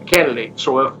presidential candidate.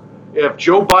 So if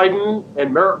Joe Biden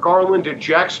and Merrick Garland and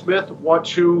Jack Smith want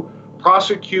to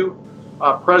prosecute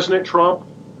President Trump,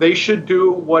 they should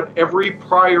do what every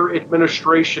prior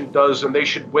administration does, and they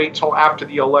should wait till after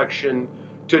the election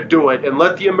to do it and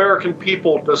let the American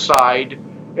people decide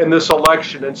in this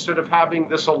election, instead of having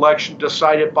this election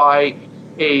decided by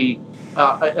a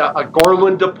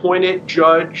Garland-appointed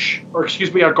judge, or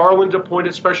excuse me, a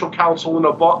Garland-appointed special counsel, an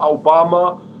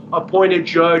Obama-appointed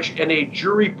judge, and a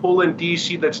jury pool in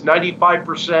D.C. that's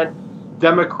 95%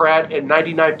 Democrat and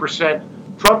 99%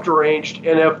 Trump deranged.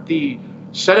 And if the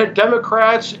Senate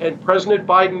Democrats and President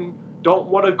Biden don't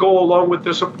want to go along with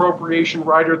this appropriation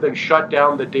rider, then shut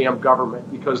down the damn government,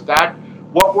 because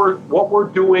what we're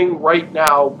doing right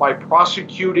now by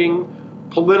prosecuting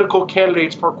political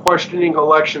candidates for questioning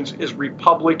elections is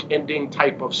republic ending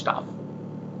type of stuff.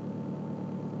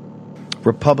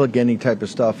 Republican type of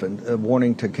stuff. And a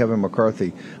warning to Kevin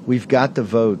McCarthy, we've got the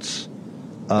votes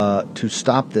to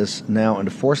stop this now and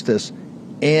to force this.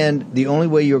 And the only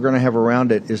way you're going to have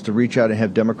around it is to reach out and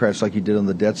have Democrats like you did on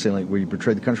the debt ceiling where you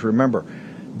betrayed the country. Remember,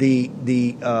 the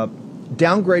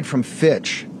downgrade from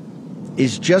Fitch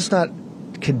is just not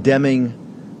condemning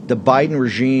the Biden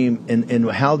regime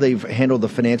and how they've handled the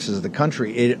finances of the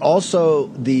country. It also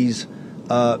these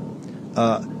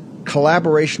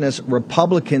collaborationist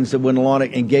Republicans that went along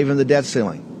and gave them the debt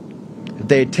ceiling. If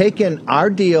they had taken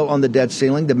our deal on the debt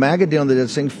ceiling, the MAGA deal on the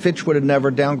debt ceiling, Fitch would have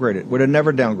never downgraded.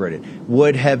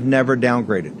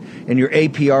 And your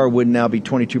APR would now be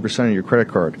 22% on your credit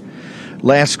card.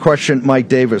 Last question, Mike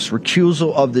Davis.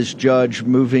 Recusal of this judge,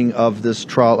 moving of this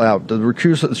trial out.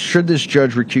 Should this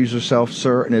judge recuse herself,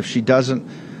 sir? And if she doesn't,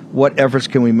 what efforts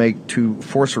can we make to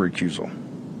force a recusal?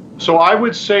 So I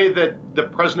would say that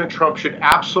President Trump should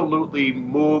absolutely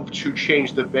move to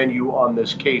change the venue on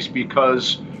this case,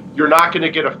 because you're not going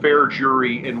to get a fair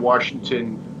jury in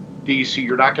Washington, D.C.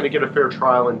 You're not going to get a fair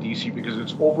trial in D.C. because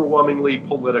it's overwhelmingly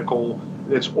political.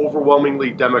 It's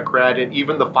overwhelmingly Democrat, and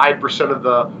even the 5% of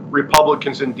the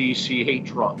Republicans in D.C. hate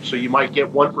Trump. So you might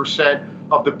get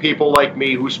 1% of the people like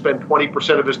me who spend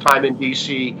 20% of his time in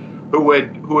D.C. who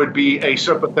would be a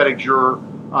sympathetic juror.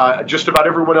 Just about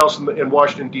everyone else in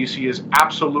Washington, D.C. is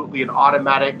absolutely an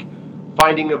automatic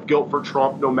finding of guilt for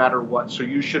Trump no matter what. So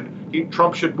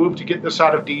Trump should move to get this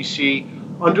out of D.C.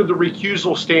 under the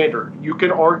recusal standard.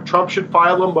 Trump should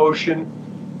file a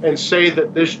motion and say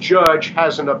that this judge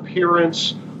has an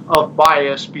appearance of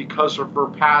bias because of her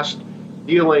past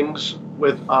dealings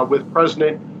with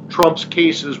President Trump's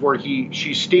cases where she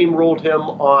steamrolled him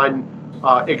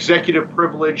on executive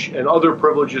privilege and other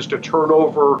privileges to turn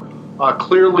over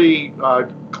clearly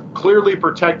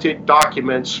protected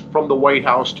documents from the White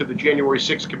House to the January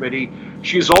 6th committee.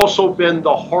 She's also been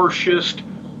the harshest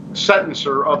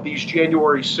sentencer of these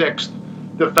January 6th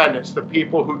defendants, the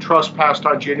people who trespassed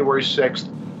on January 6th.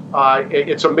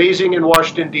 It's amazing in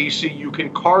Washington, D.C. You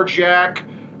can carjack,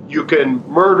 you can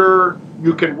murder,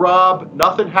 you can rob.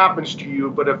 Nothing happens to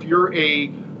you. But if you're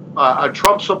a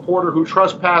Trump supporter who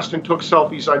trespassed and took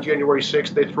selfies on January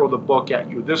 6th, they throw the book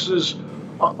at you. This is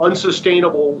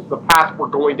unsustainable, the path we're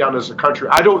going down as a country.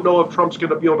 I don't know if Trump's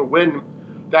going to be able to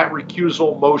win that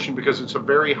recusal motion because it's a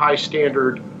very high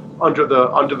standard under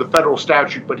the federal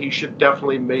statute, but he should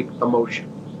definitely make the motion.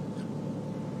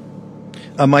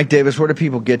 Mike Davis, where do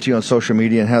people get you on social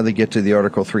media and how do they get to the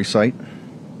Article 3 site?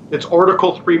 It's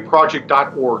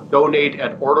article3project.org. Donate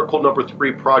at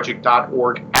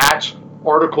article3project.org, at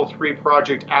Article 3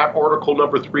 Project, at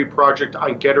Article 3 Project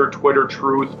on Getter, Twitter,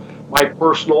 Truth. My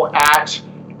personal at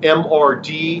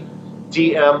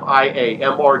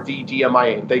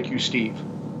MRDDMIA. Thank you, Steve.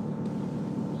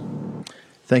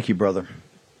 Thank you, brother.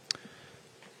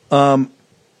 Some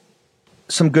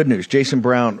good news. Jason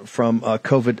Brown from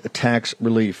COVID Tax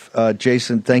Relief.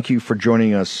 Jason, thank you for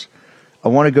joining us. I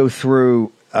want to go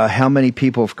through how many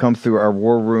people have come through our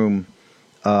War Room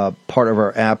part of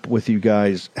our app with you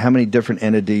guys, how many different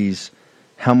entities,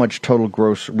 how much total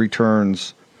gross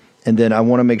returns, and then I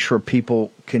want to make sure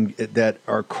people that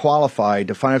are qualified,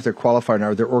 to find out if they're qualified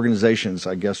or their organizations,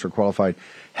 I guess, are qualified.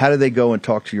 How do they go and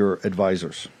talk to your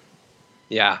advisors?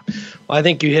 Yeah, well, I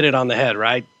think you hit it on the head,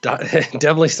 right?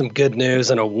 Definitely some good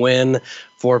news and a win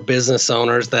for business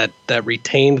owners that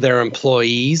retained their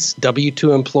employees,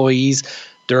 W-2 employees,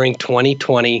 during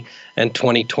 2020 and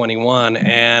 2021.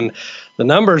 And the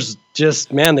numbers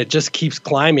it just keeps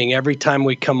climbing every time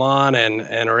we come on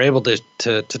and are able to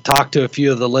talk to a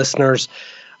few of the listeners.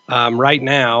 Right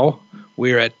now,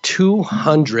 we're at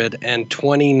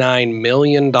 $229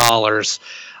 million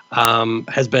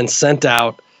has been sent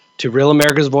out to Real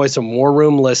America's Voice and War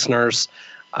Room listeners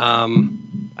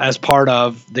as part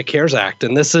of the CARES Act.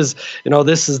 And this is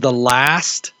the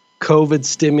last COVID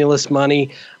stimulus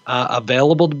money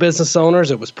available to business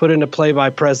owners. It was put into play by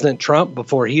President Trump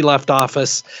before he left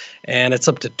office, and it's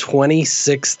up to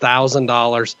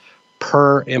 $26,000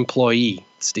 per employee,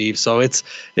 Steve. So it's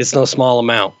no small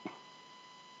amount.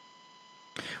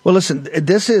 Well, listen,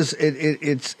 this is you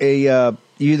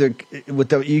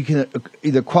can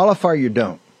either qualify or you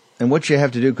don't. And what you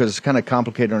have to do, because it's kind of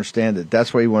complicated to understand it,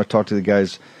 that's why you want to talk to the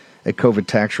guys at COVID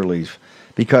Tax Relief,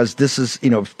 because this is,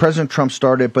 President Trump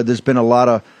started, but there's been a lot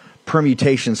of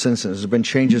permutations since then. There's been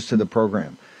changes to the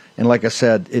program. And like I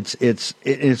said,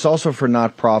 it's also for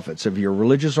nonprofits. If you're a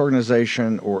religious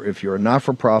organization or if you're a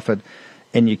not-for-profit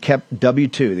and you kept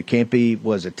W-2, that can't be,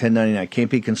 1099,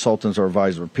 can't be consultants or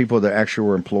advisors, people that actually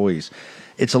were employees.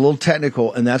 It's a little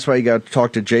technical, and that's why you got to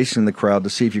talk to Jason in the crowd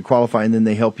to see if you qualify, and then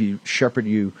they help you shepherd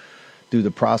you through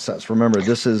the process. Remember,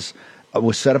 this is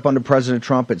was set up under President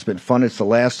Trump. It's been fun. It's the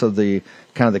last of the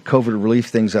kind of the COVID relief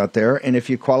things out there. And if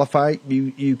you qualify,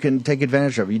 you can take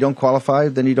advantage of it. You don't qualify,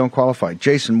 then you don't qualify.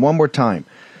 Jason, one more time.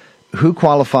 Who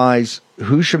qualifies?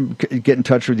 Who should get in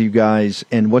touch with you guys?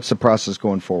 And what's the process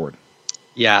going forward?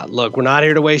 Yeah, look, we're not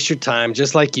here to waste your time.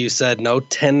 Just like you said, no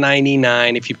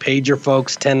 1099. If you paid your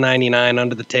folks 1099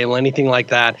 under the table, anything like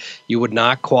that, you would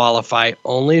not qualify.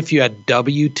 Only if you had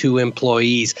W-2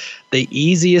 employees. The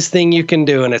easiest thing you can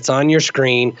do, and it's on your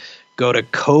screen, go to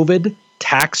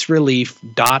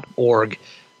covidtaxrelief.org.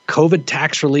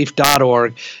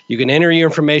 covidtaxrelief.org. You can enter your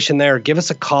information there. Give us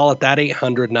a call at that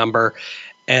 800 number.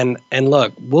 And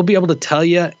look, we'll be able to tell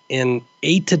you in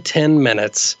 8 to 10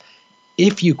 minutes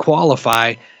if you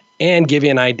qualify and give you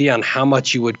an idea on how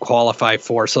much you would qualify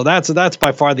for. So that's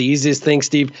by far the easiest thing,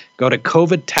 Steve. Go to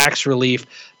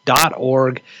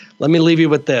covidtaxrelief.org. Let me leave you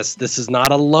with this. This is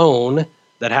not a loan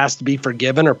that has to be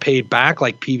forgiven or paid back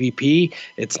like PVP.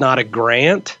 It's not a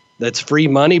grant that's free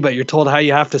money, but you're told how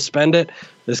you have to spend it.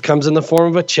 This comes in the form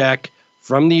of a check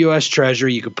from the U.S.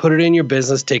 Treasury. You could put it in your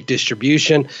business, take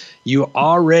distribution. You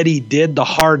already did the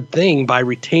hard thing by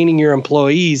retaining your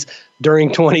employees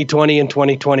during 2020 and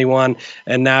 2021,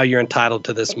 and now you're entitled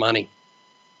to this money.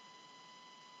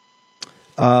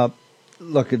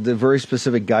 Look at the very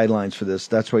specific guidelines for this.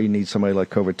 That's why you need somebody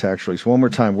like COVID Tax Relief. One more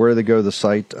time, where do they go to the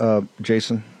site,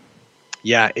 Jason?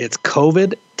 Yeah, it's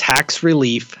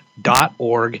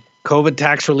covidtaxrelief.org.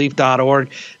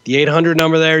 covidtaxrelief.org. The 800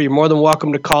 number there, you're more than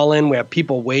welcome to call in. We have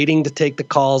people waiting to take the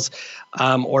calls.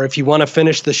 Or if you want to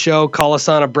finish the show, call us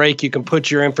on a break. You can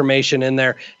put your information in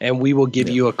there, and we will give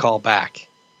you a call back.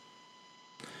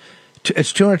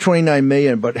 It's $229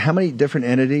 million, but how many different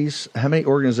entities, how many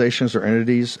organizations or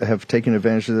entities have taken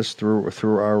advantage of this through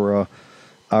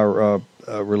our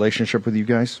relationship with you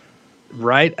guys?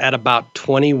 Right at about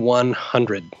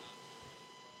 2,100.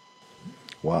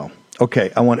 Wow.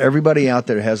 Okay, I want everybody out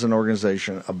there that has an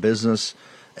organization, a business,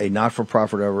 a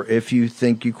not-for-profit, whatever. If you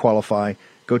think you qualify,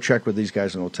 go check with these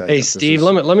guys, and we'll tell you. Hey, Steve,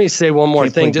 let me say one more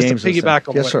thing, just to piggyback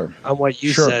on what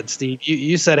you Sure. said, Steve.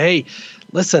 You said, hey,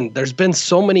 listen, there's been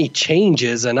so many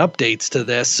changes and updates to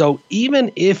this. So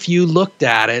even if you looked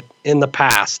at it in the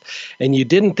past and you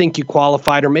didn't think you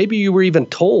qualified, or maybe you were even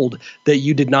told that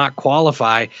you did not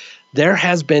qualify, there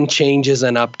has been changes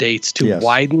and updates to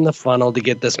widen the funnel to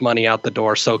get this money out the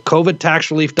door. So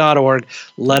covidtaxrelief.org,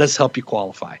 let us help you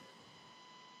qualify.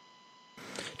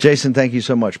 Jason, thank you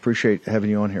so much. Appreciate having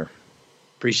you on here.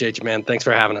 Appreciate you, man. Thanks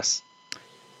for having us.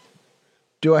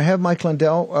 Do I have Mike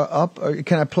Lindell up? Or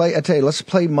can I play? I tell you, let's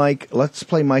play Mike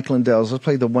Lindell's. Let's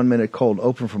play the 1 minute cold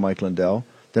open for Mike Lindell.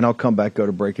 Then I'll come back, go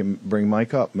to break, and bring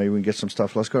Mike up. Maybe we can get some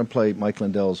stuff. Let's go and play Mike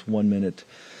Lindell's 1 minute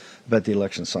about the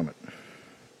election summit.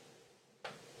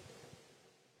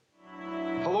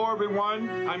 Hello, everyone.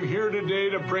 I'm here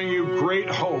today to bring you great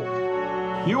hope.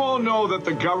 You all know that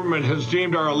the government has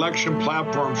deemed our election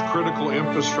platforms critical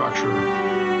infrastructure.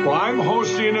 Well, I'm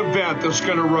hosting an event that's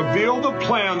going to reveal the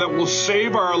plan that will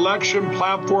save our election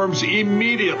platforms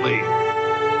immediately.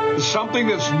 It's something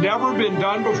that's never been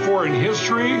done before in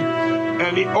history,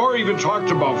 or even talked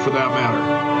about for that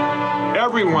matter.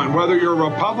 Everyone, whether you're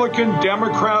Republican,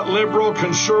 Democrat, liberal,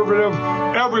 conservative,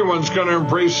 everyone's going to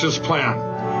embrace this plan.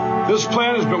 This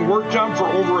plan has been worked on for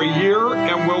over a year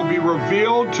and will be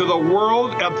revealed to the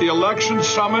world at the Election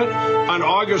Summit on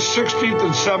August 16th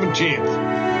and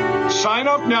 17th. Sign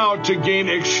up now to gain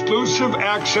exclusive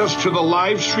access to the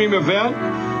live stream event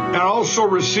and also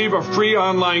receive a free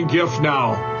online gift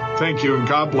now. Thank you and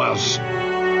God bless.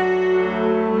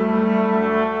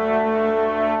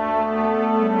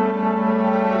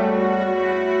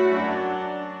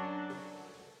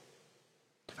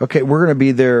 Okay, we're going to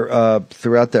be there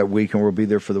throughout that week, and we'll be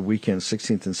there for the weekend,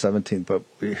 16th and 17th. But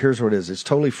here's what it is. It's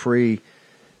totally free.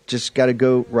 Just got to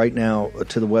go right now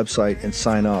to the website and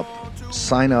sign up.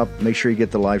 Sign up. Make sure you get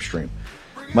the live stream.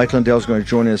 Mike Lindell is going to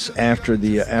join us after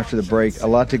the break. A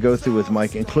lot to go through with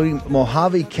Mike, including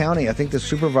Mojave County. I think the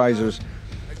supervisors,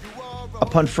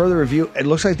 upon further review, it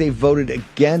looks like they voted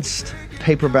against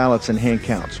paper ballots and hand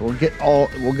counts. We'll get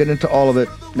into all of it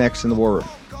next in the War Room.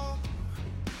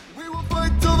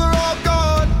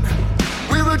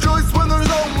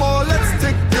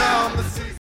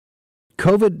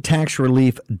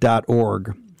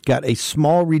 COVIDtaxrelief.org got a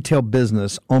small retail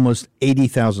business almost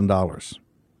 $80,000.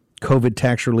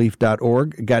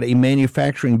 COVIDtaxrelief.org got a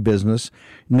manufacturing business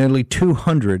nearly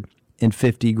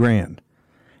 $250,000.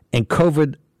 And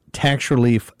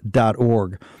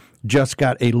COVIDtaxrelief.org just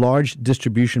got a large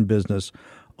distribution business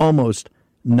almost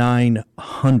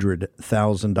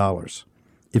 $900,000.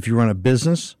 If you run a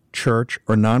business, church,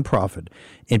 or nonprofit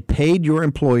and paid your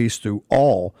employees through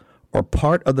all or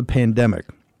part of the pandemic,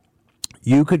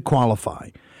 you could qualify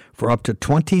for up to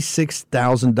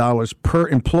 $26,000 per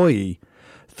employee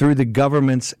through the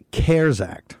government's CARES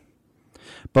Act.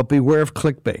 But beware of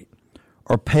clickbait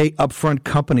or pay upfront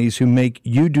companies who make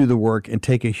you do the work and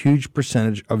take a huge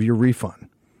percentage of your refund.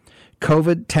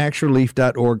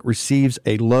 COVIDTaxRelief.org receives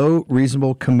a low,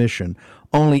 reasonable commission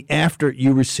only after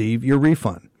you receive your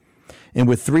refund. And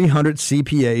with 300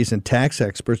 CPAs and tax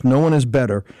experts, no one is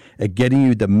better at getting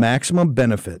you the maximum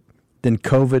benefit than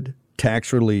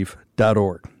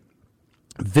COVIDTaxRelief.org.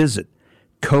 Visit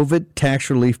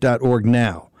COVIDTaxRelief.org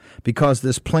now because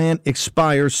this plan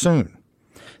expires soon.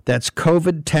 That's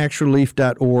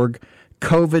COVIDTaxRelief.org,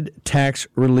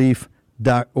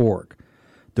 COVIDTaxRelief.org.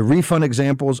 The refund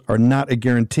examples are not a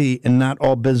guarantee and not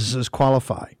all businesses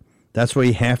qualify. That's why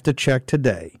you have to check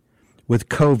today with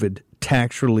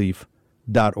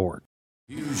COVIDTaxRelief.org.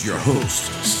 Here's your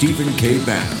host, Stephen K.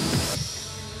 Bannon.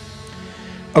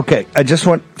 Okay, I just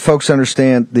want folks to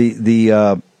understand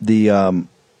the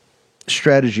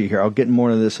strategy here. I'll get more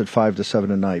into this at 5 to 7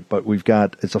 tonight, but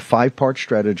it's a 5-part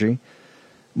strategy.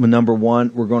 Number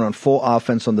one, we're going on full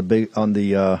offense on the big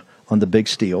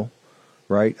steal,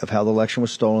 right? Of how the election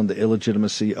was stolen, the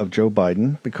illegitimacy of Joe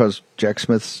Biden, because Jack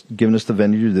Smith's given us the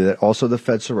venue to do that. Also, the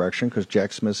Fedsurrection, because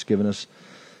Jack Smith's given us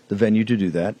the venue to do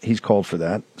that. He's called for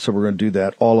that, so we're going to do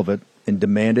that, all of it, and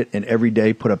demand it, and every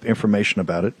day put up information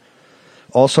about it.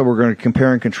 Also, we're going to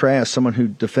compare and contrast someone who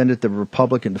defended the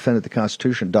Republic and defended the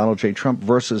Constitution, Donald J. Trump,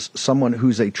 versus someone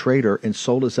who's a traitor and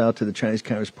sold us out to the Chinese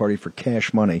Communist Party for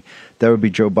cash money. That would be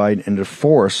Joe Biden. And to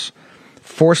force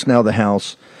now the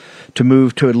House to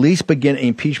move to at least begin an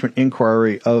impeachment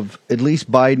inquiry of at least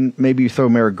Biden. Maybe you throw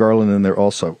Merrick Garland in there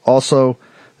also. Also,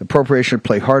 appropriation to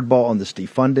play hardball on this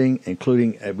defunding,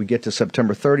 including we get to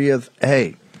September 30th.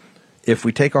 Hey, if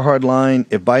we take a hard line,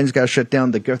 if Biden's got to shut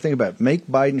down think about it, make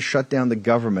Biden shut down the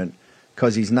government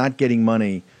because he's not getting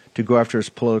money to go after his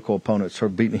political opponents who are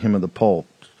beating him in the poll.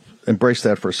 Embrace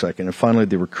that for a second. And finally,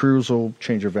 the recusal,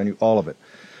 change of venue, all of it.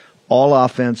 All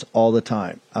offense, all the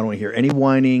time. I don't want to hear any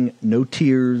whining, no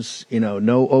tears,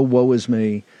 no, oh, woe is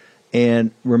me.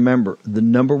 And remember, the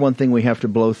number one thing we have to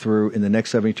blow through in the next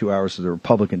 72 hours is the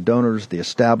Republican donors, the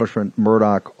establishment,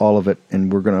 Murdoch, all of it.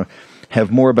 And we're going to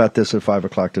have more about this at 5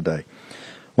 o'clock today. I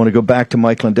want to go back to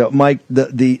Mike Lindell. Mike,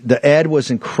 the ad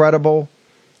was incredible.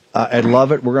 I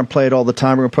love it. We're going to play it all the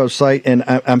time. We're going to post site, and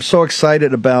I'm so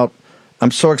excited about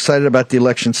the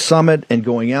election summit and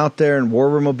going out there, and War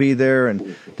Room will be there,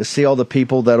 and to see all the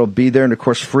people that'll be there, and of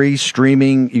course free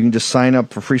streaming. You can just sign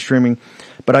up for free streaming.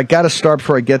 But I got to start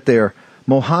before I get there.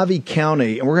 Mojave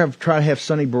County, and we're going to try to have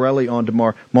Sonny Borelli on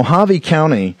tomorrow. Mojave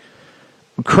County.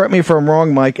 Correct me if I'm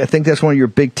wrong, Mike. I think that's one of your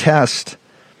big tests.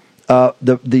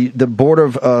 The Board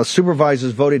of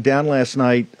Supervisors voted down last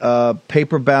night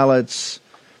paper ballots,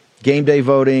 game day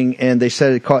voting, and they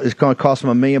said it's going to cost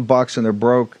them $1 million, and they're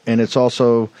broke. And it's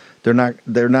also they're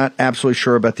not absolutely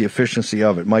sure about the efficiency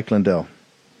of it. Mike Lindell.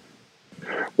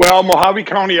 Well, Mojave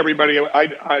County, everybody,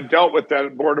 I dealt with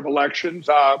that Board of Elections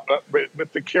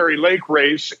with the Kerry Lake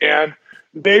race, and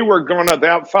they were going to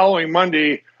that following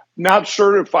Monday not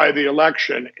certify the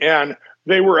election, and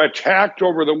they were attacked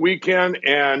over the weekend,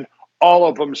 and all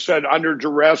of them said under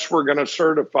duress we're going to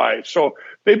certify. So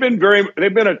they've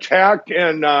been attacked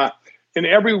in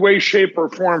every way, shape, or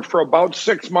form for about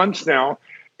 6 months now,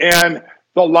 and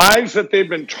the lies that they've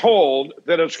been told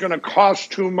that it's going to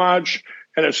cost too much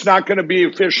and it's not going to be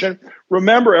efficient.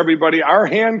 Remember, everybody, our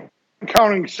hand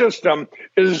counting system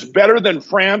is better than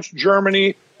France,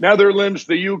 Germany, Netherlands,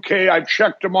 the UK. I've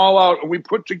checked them all out, and we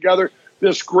put together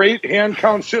this great hand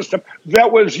count system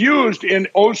that was used in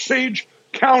Osage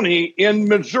County in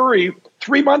Missouri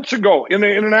 3 months ago in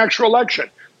an actual election.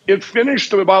 It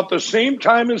finished about the same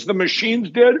time as the machines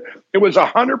did. It was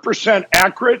 100%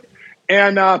 accurate,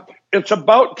 and it's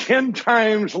about 10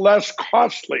 times less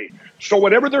costly. So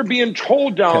whatever they're being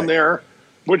told down there,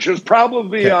 which is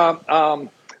probably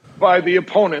by the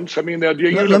opponents. I mean, the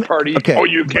unit party. Okay. Oh,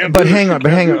 you can't. But hang on.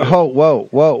 Whoa.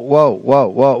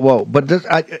 But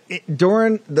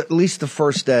during at least the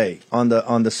first day on the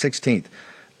 16th,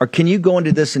 can you go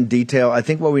into this in detail? I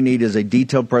think what we need is a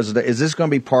detailed presentation. Is this going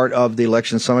to be part of the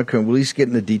election summit? Can we at least get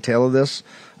into detail of this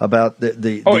about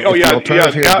the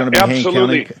alternative here is going to be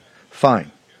absolutely. Hank County?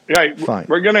 Fine. Yeah, fine.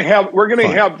 We're going to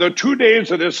have the 2 days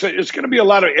of this. It's going to be a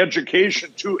lot of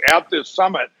education too at this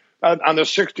summit on the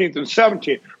 16th and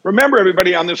 17th. Remember,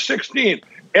 everybody, on the 16th,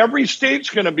 every state's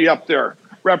going to be up there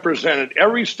represented.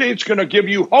 Every state's going to give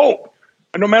you hope.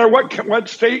 And no matter what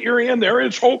state you're in, there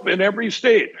is hope in every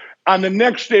state. On the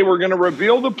next day, we're going to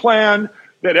reveal the plan.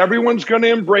 that everyone's going to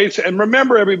embrace. And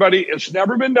remember, everybody, it's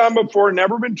never been done before,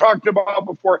 never been talked about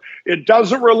before. It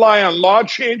doesn't rely on law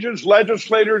changes,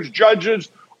 legislators, judges.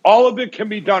 All of it can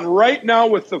be done right now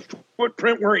with the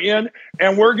footprint we're in,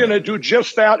 and we're going to do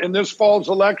just that in this fall's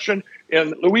election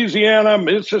in Louisiana,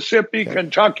 Mississippi,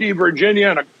 Kentucky, Virginia,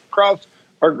 and across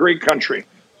our great country.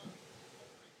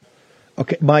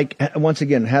 Okay, Mike, once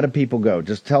again, how do people go?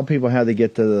 Just tell people how they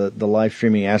get to the live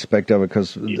streaming aspect of it,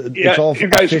 because it's all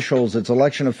officials, it's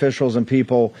election officials and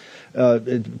people,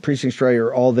 Precinct Stray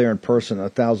are all there in person,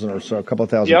 1,000 or so, a couple of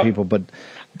thousand people. But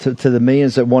to the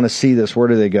millions that want to see this, where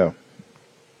do they go?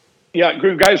 Yeah,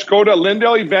 guys, go to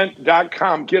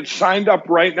LindellEvent.com. Get signed up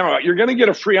right now. You're going to get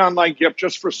a free online gift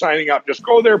just for signing up. Just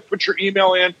go there, put your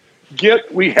email in.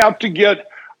 We have to get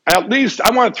at least,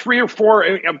 I want 3 or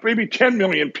 4, maybe 10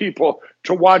 million people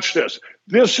to watch this.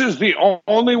 This is the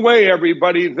only way,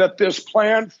 everybody, that this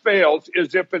plan fails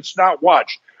is if it's not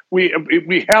watched.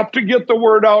 We have to get the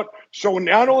word out. So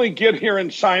not only get here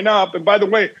and sign up, and by the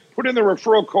way, put in the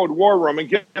referral code War Room and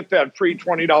get that free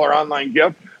 $20 online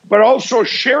gift, but also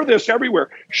share this everywhere.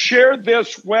 Share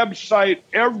this website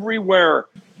everywhere.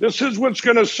 This is what's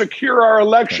going to secure our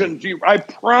elections. I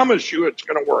promise you it's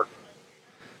going to work.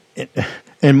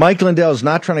 And Mike Lindell is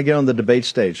not trying to get on the debate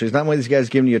stage. He's not one of these guys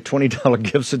giving you a $20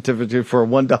 gift certificate for a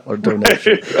 $1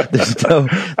 donation.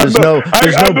 There's no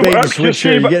bait and switch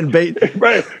here. You're getting bait.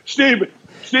 Right. Steve,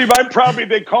 I'm probably,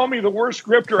 they call me the worst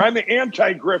grifter. I'm the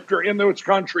anti-grifter in this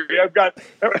country. I've got...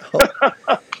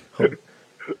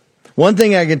 One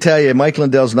thing I can tell you, Mike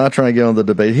Lindell's not trying to get on the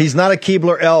debate. He's not a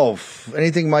Keebler elf.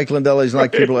 Anything Mike Lindell, he's not a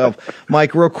Keebler elf.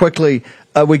 Mike, real quickly,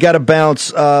 we got to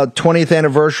bounce. 20th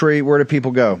anniversary, where do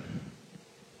people go?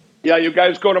 Yeah, you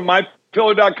guys go to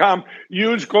mypillow.com.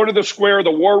 Go to the square,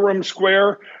 the War Room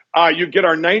Square. You get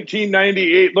our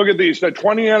 1998. Look at these, the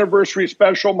 20th anniversary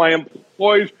special. My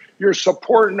employees, you're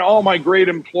supporting all my great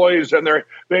employees, and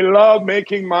they love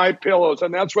making my pillows,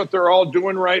 and that's what they're all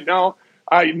doing right now.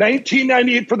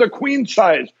 $19.98 for the queen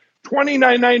size,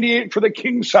 $29.98 for the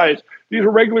king size. These are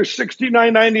regular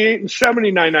 $69.98 and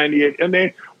 $79.98. And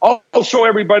they also,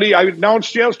 everybody, I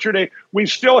announced yesterday, we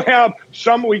still have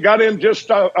some. We got in just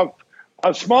a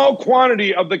small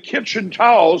quantity of the kitchen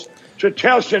towels to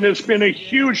test, and it's been a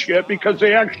huge hit because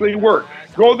they actually work.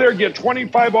 Go there, get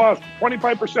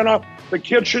 25% off the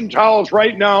kitchen towels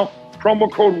right now. Promo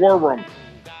code War Room.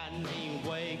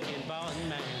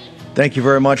 Thank you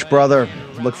very much, brother.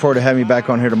 Look forward to having you back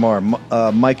on here tomorrow.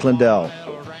 Mike Lindell.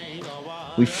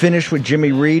 We finished with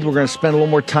Jimmy Reed. We're going to spend a little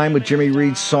more time with Jimmy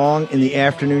Reed's song in the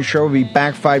afternoon show. We'll be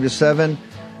back 5 to 7.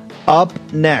 Up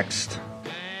next,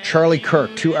 Charlie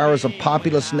Kirk, 2 hours of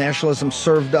populist nationalism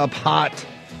served up hot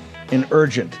and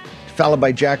urgent, followed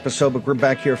by Jack Posobiec. We're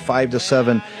back here 5 to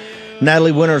 7.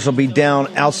 Natalie Winters will be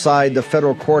down outside the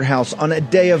federal courthouse on a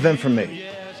day of infamy.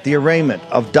 The arraignment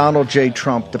of Donald J.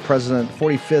 Trump, the president,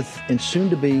 45th and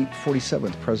soon-to-be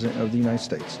 47th president of the United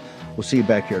States. We'll see you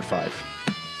back here at 5.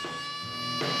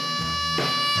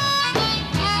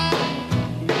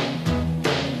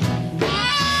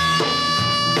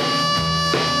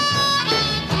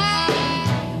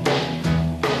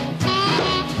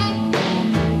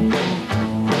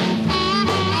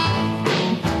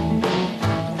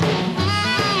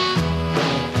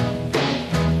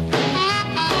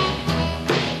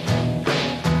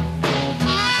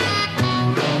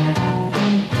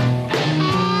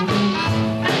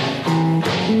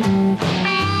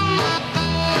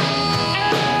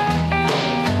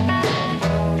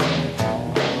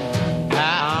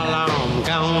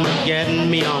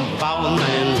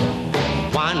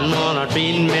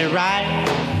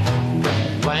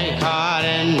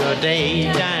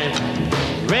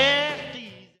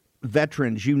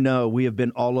 Veterans, you know, we have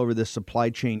been all over this supply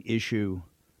chain issue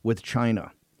with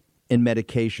China and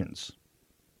medications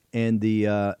and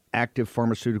the active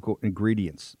pharmaceutical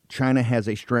ingredients. China has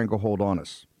a stranglehold on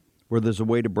us where there's a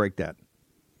way to break that.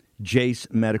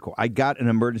 Jace Medical. I got an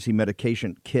emergency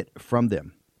medication kit from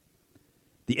them.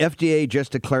 The FDA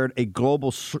just declared a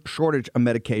global shortage of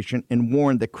medication and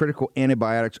warned that critical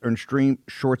antibiotics are in extreme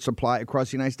short supply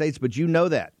across the United States. But you know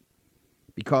that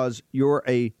because you're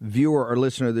a viewer or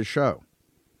listener to the show.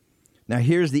 Now,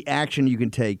 here's the action you can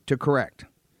take to correct.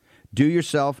 Do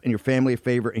yourself and your family a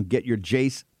favor and get your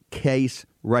Jace case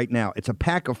right now. It's a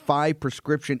pack of 5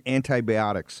 prescription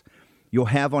antibiotics you'll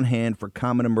have on hand for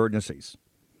common emergencies.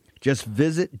 Just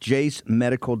visit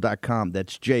jacemedical.com.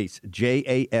 That's Jace,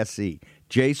 J-A-S-E,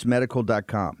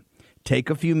 jacemedical.com. Take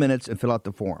a few minutes and fill out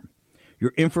the form.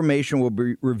 Your information will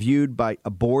be reviewed by a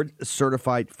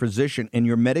board-certified physician, and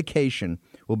your medication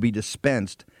will be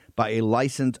dispensed by a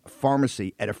licensed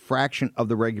pharmacy at a fraction of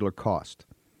the regular cost.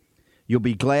 You'll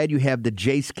be glad you have the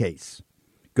Jace case.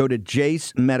 Go to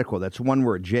Jace Medical, that's one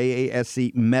word,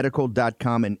 JASE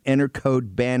medical.com, and enter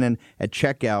code Bannon at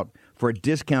checkout for a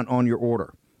discount on your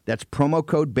order. That's promo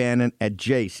code Bannon at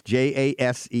Jace,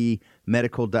 JASE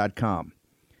medical.com.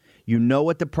 You know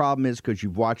what the problem is because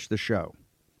you've watched the show.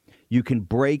 You can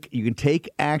take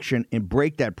action and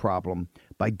break that problem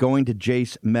by going to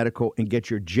Jace Medical and get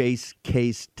your Jace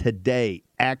case today.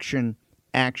 Action,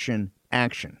 action,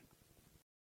 action.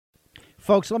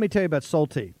 Folks, let me tell you about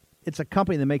Solti. It's a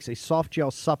company that makes a soft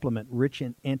gel supplement rich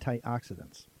in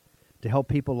antioxidants to help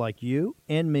people like you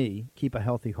and me keep a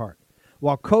healthy heart.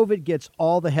 While COVID gets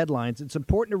all the headlines, it's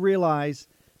important to realize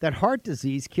that heart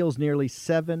disease kills nearly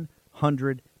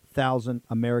 700,000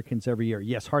 Americans every year.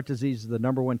 Yes, heart disease is the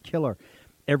number one killer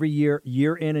every year,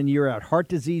 year in and year out. Heart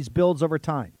disease builds over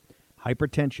time.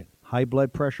 Hypertension, high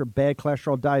blood pressure, bad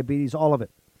cholesterol, diabetes, all of it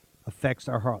affects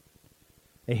our heart.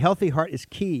 A healthy heart is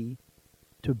key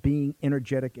to being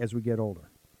energetic as we get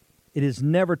older. It is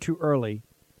never too early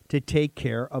to take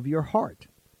care of your heart.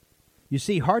 You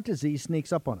see, heart disease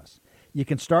sneaks up on us. You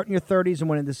can start in your 30s, and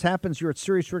when this happens, you're at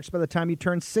serious risk by the time you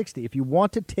turn 60. If you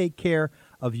want to take care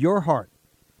of your heart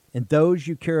and those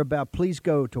you care about, please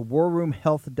go to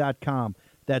warroomhealth.com.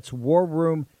 That's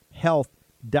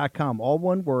warroomhealth.com. All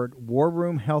one word,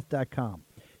 warroomhealth.com.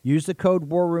 Use the code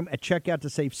WARROOM at checkout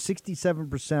to save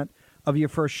 67% of your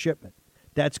first shipment.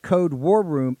 That's code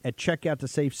WARROOM at checkout to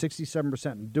save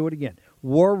 67%. And do it again.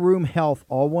 War Room Health,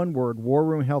 all one word,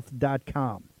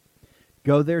 warroomhealth.com.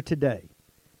 Go there today.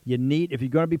 If you're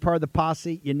going to be part of the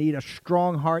posse, you need a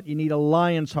strong heart. You need a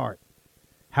lion's heart.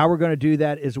 How we're going to do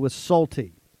that is with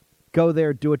Solti. Go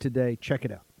there, do it today. Check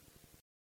it out.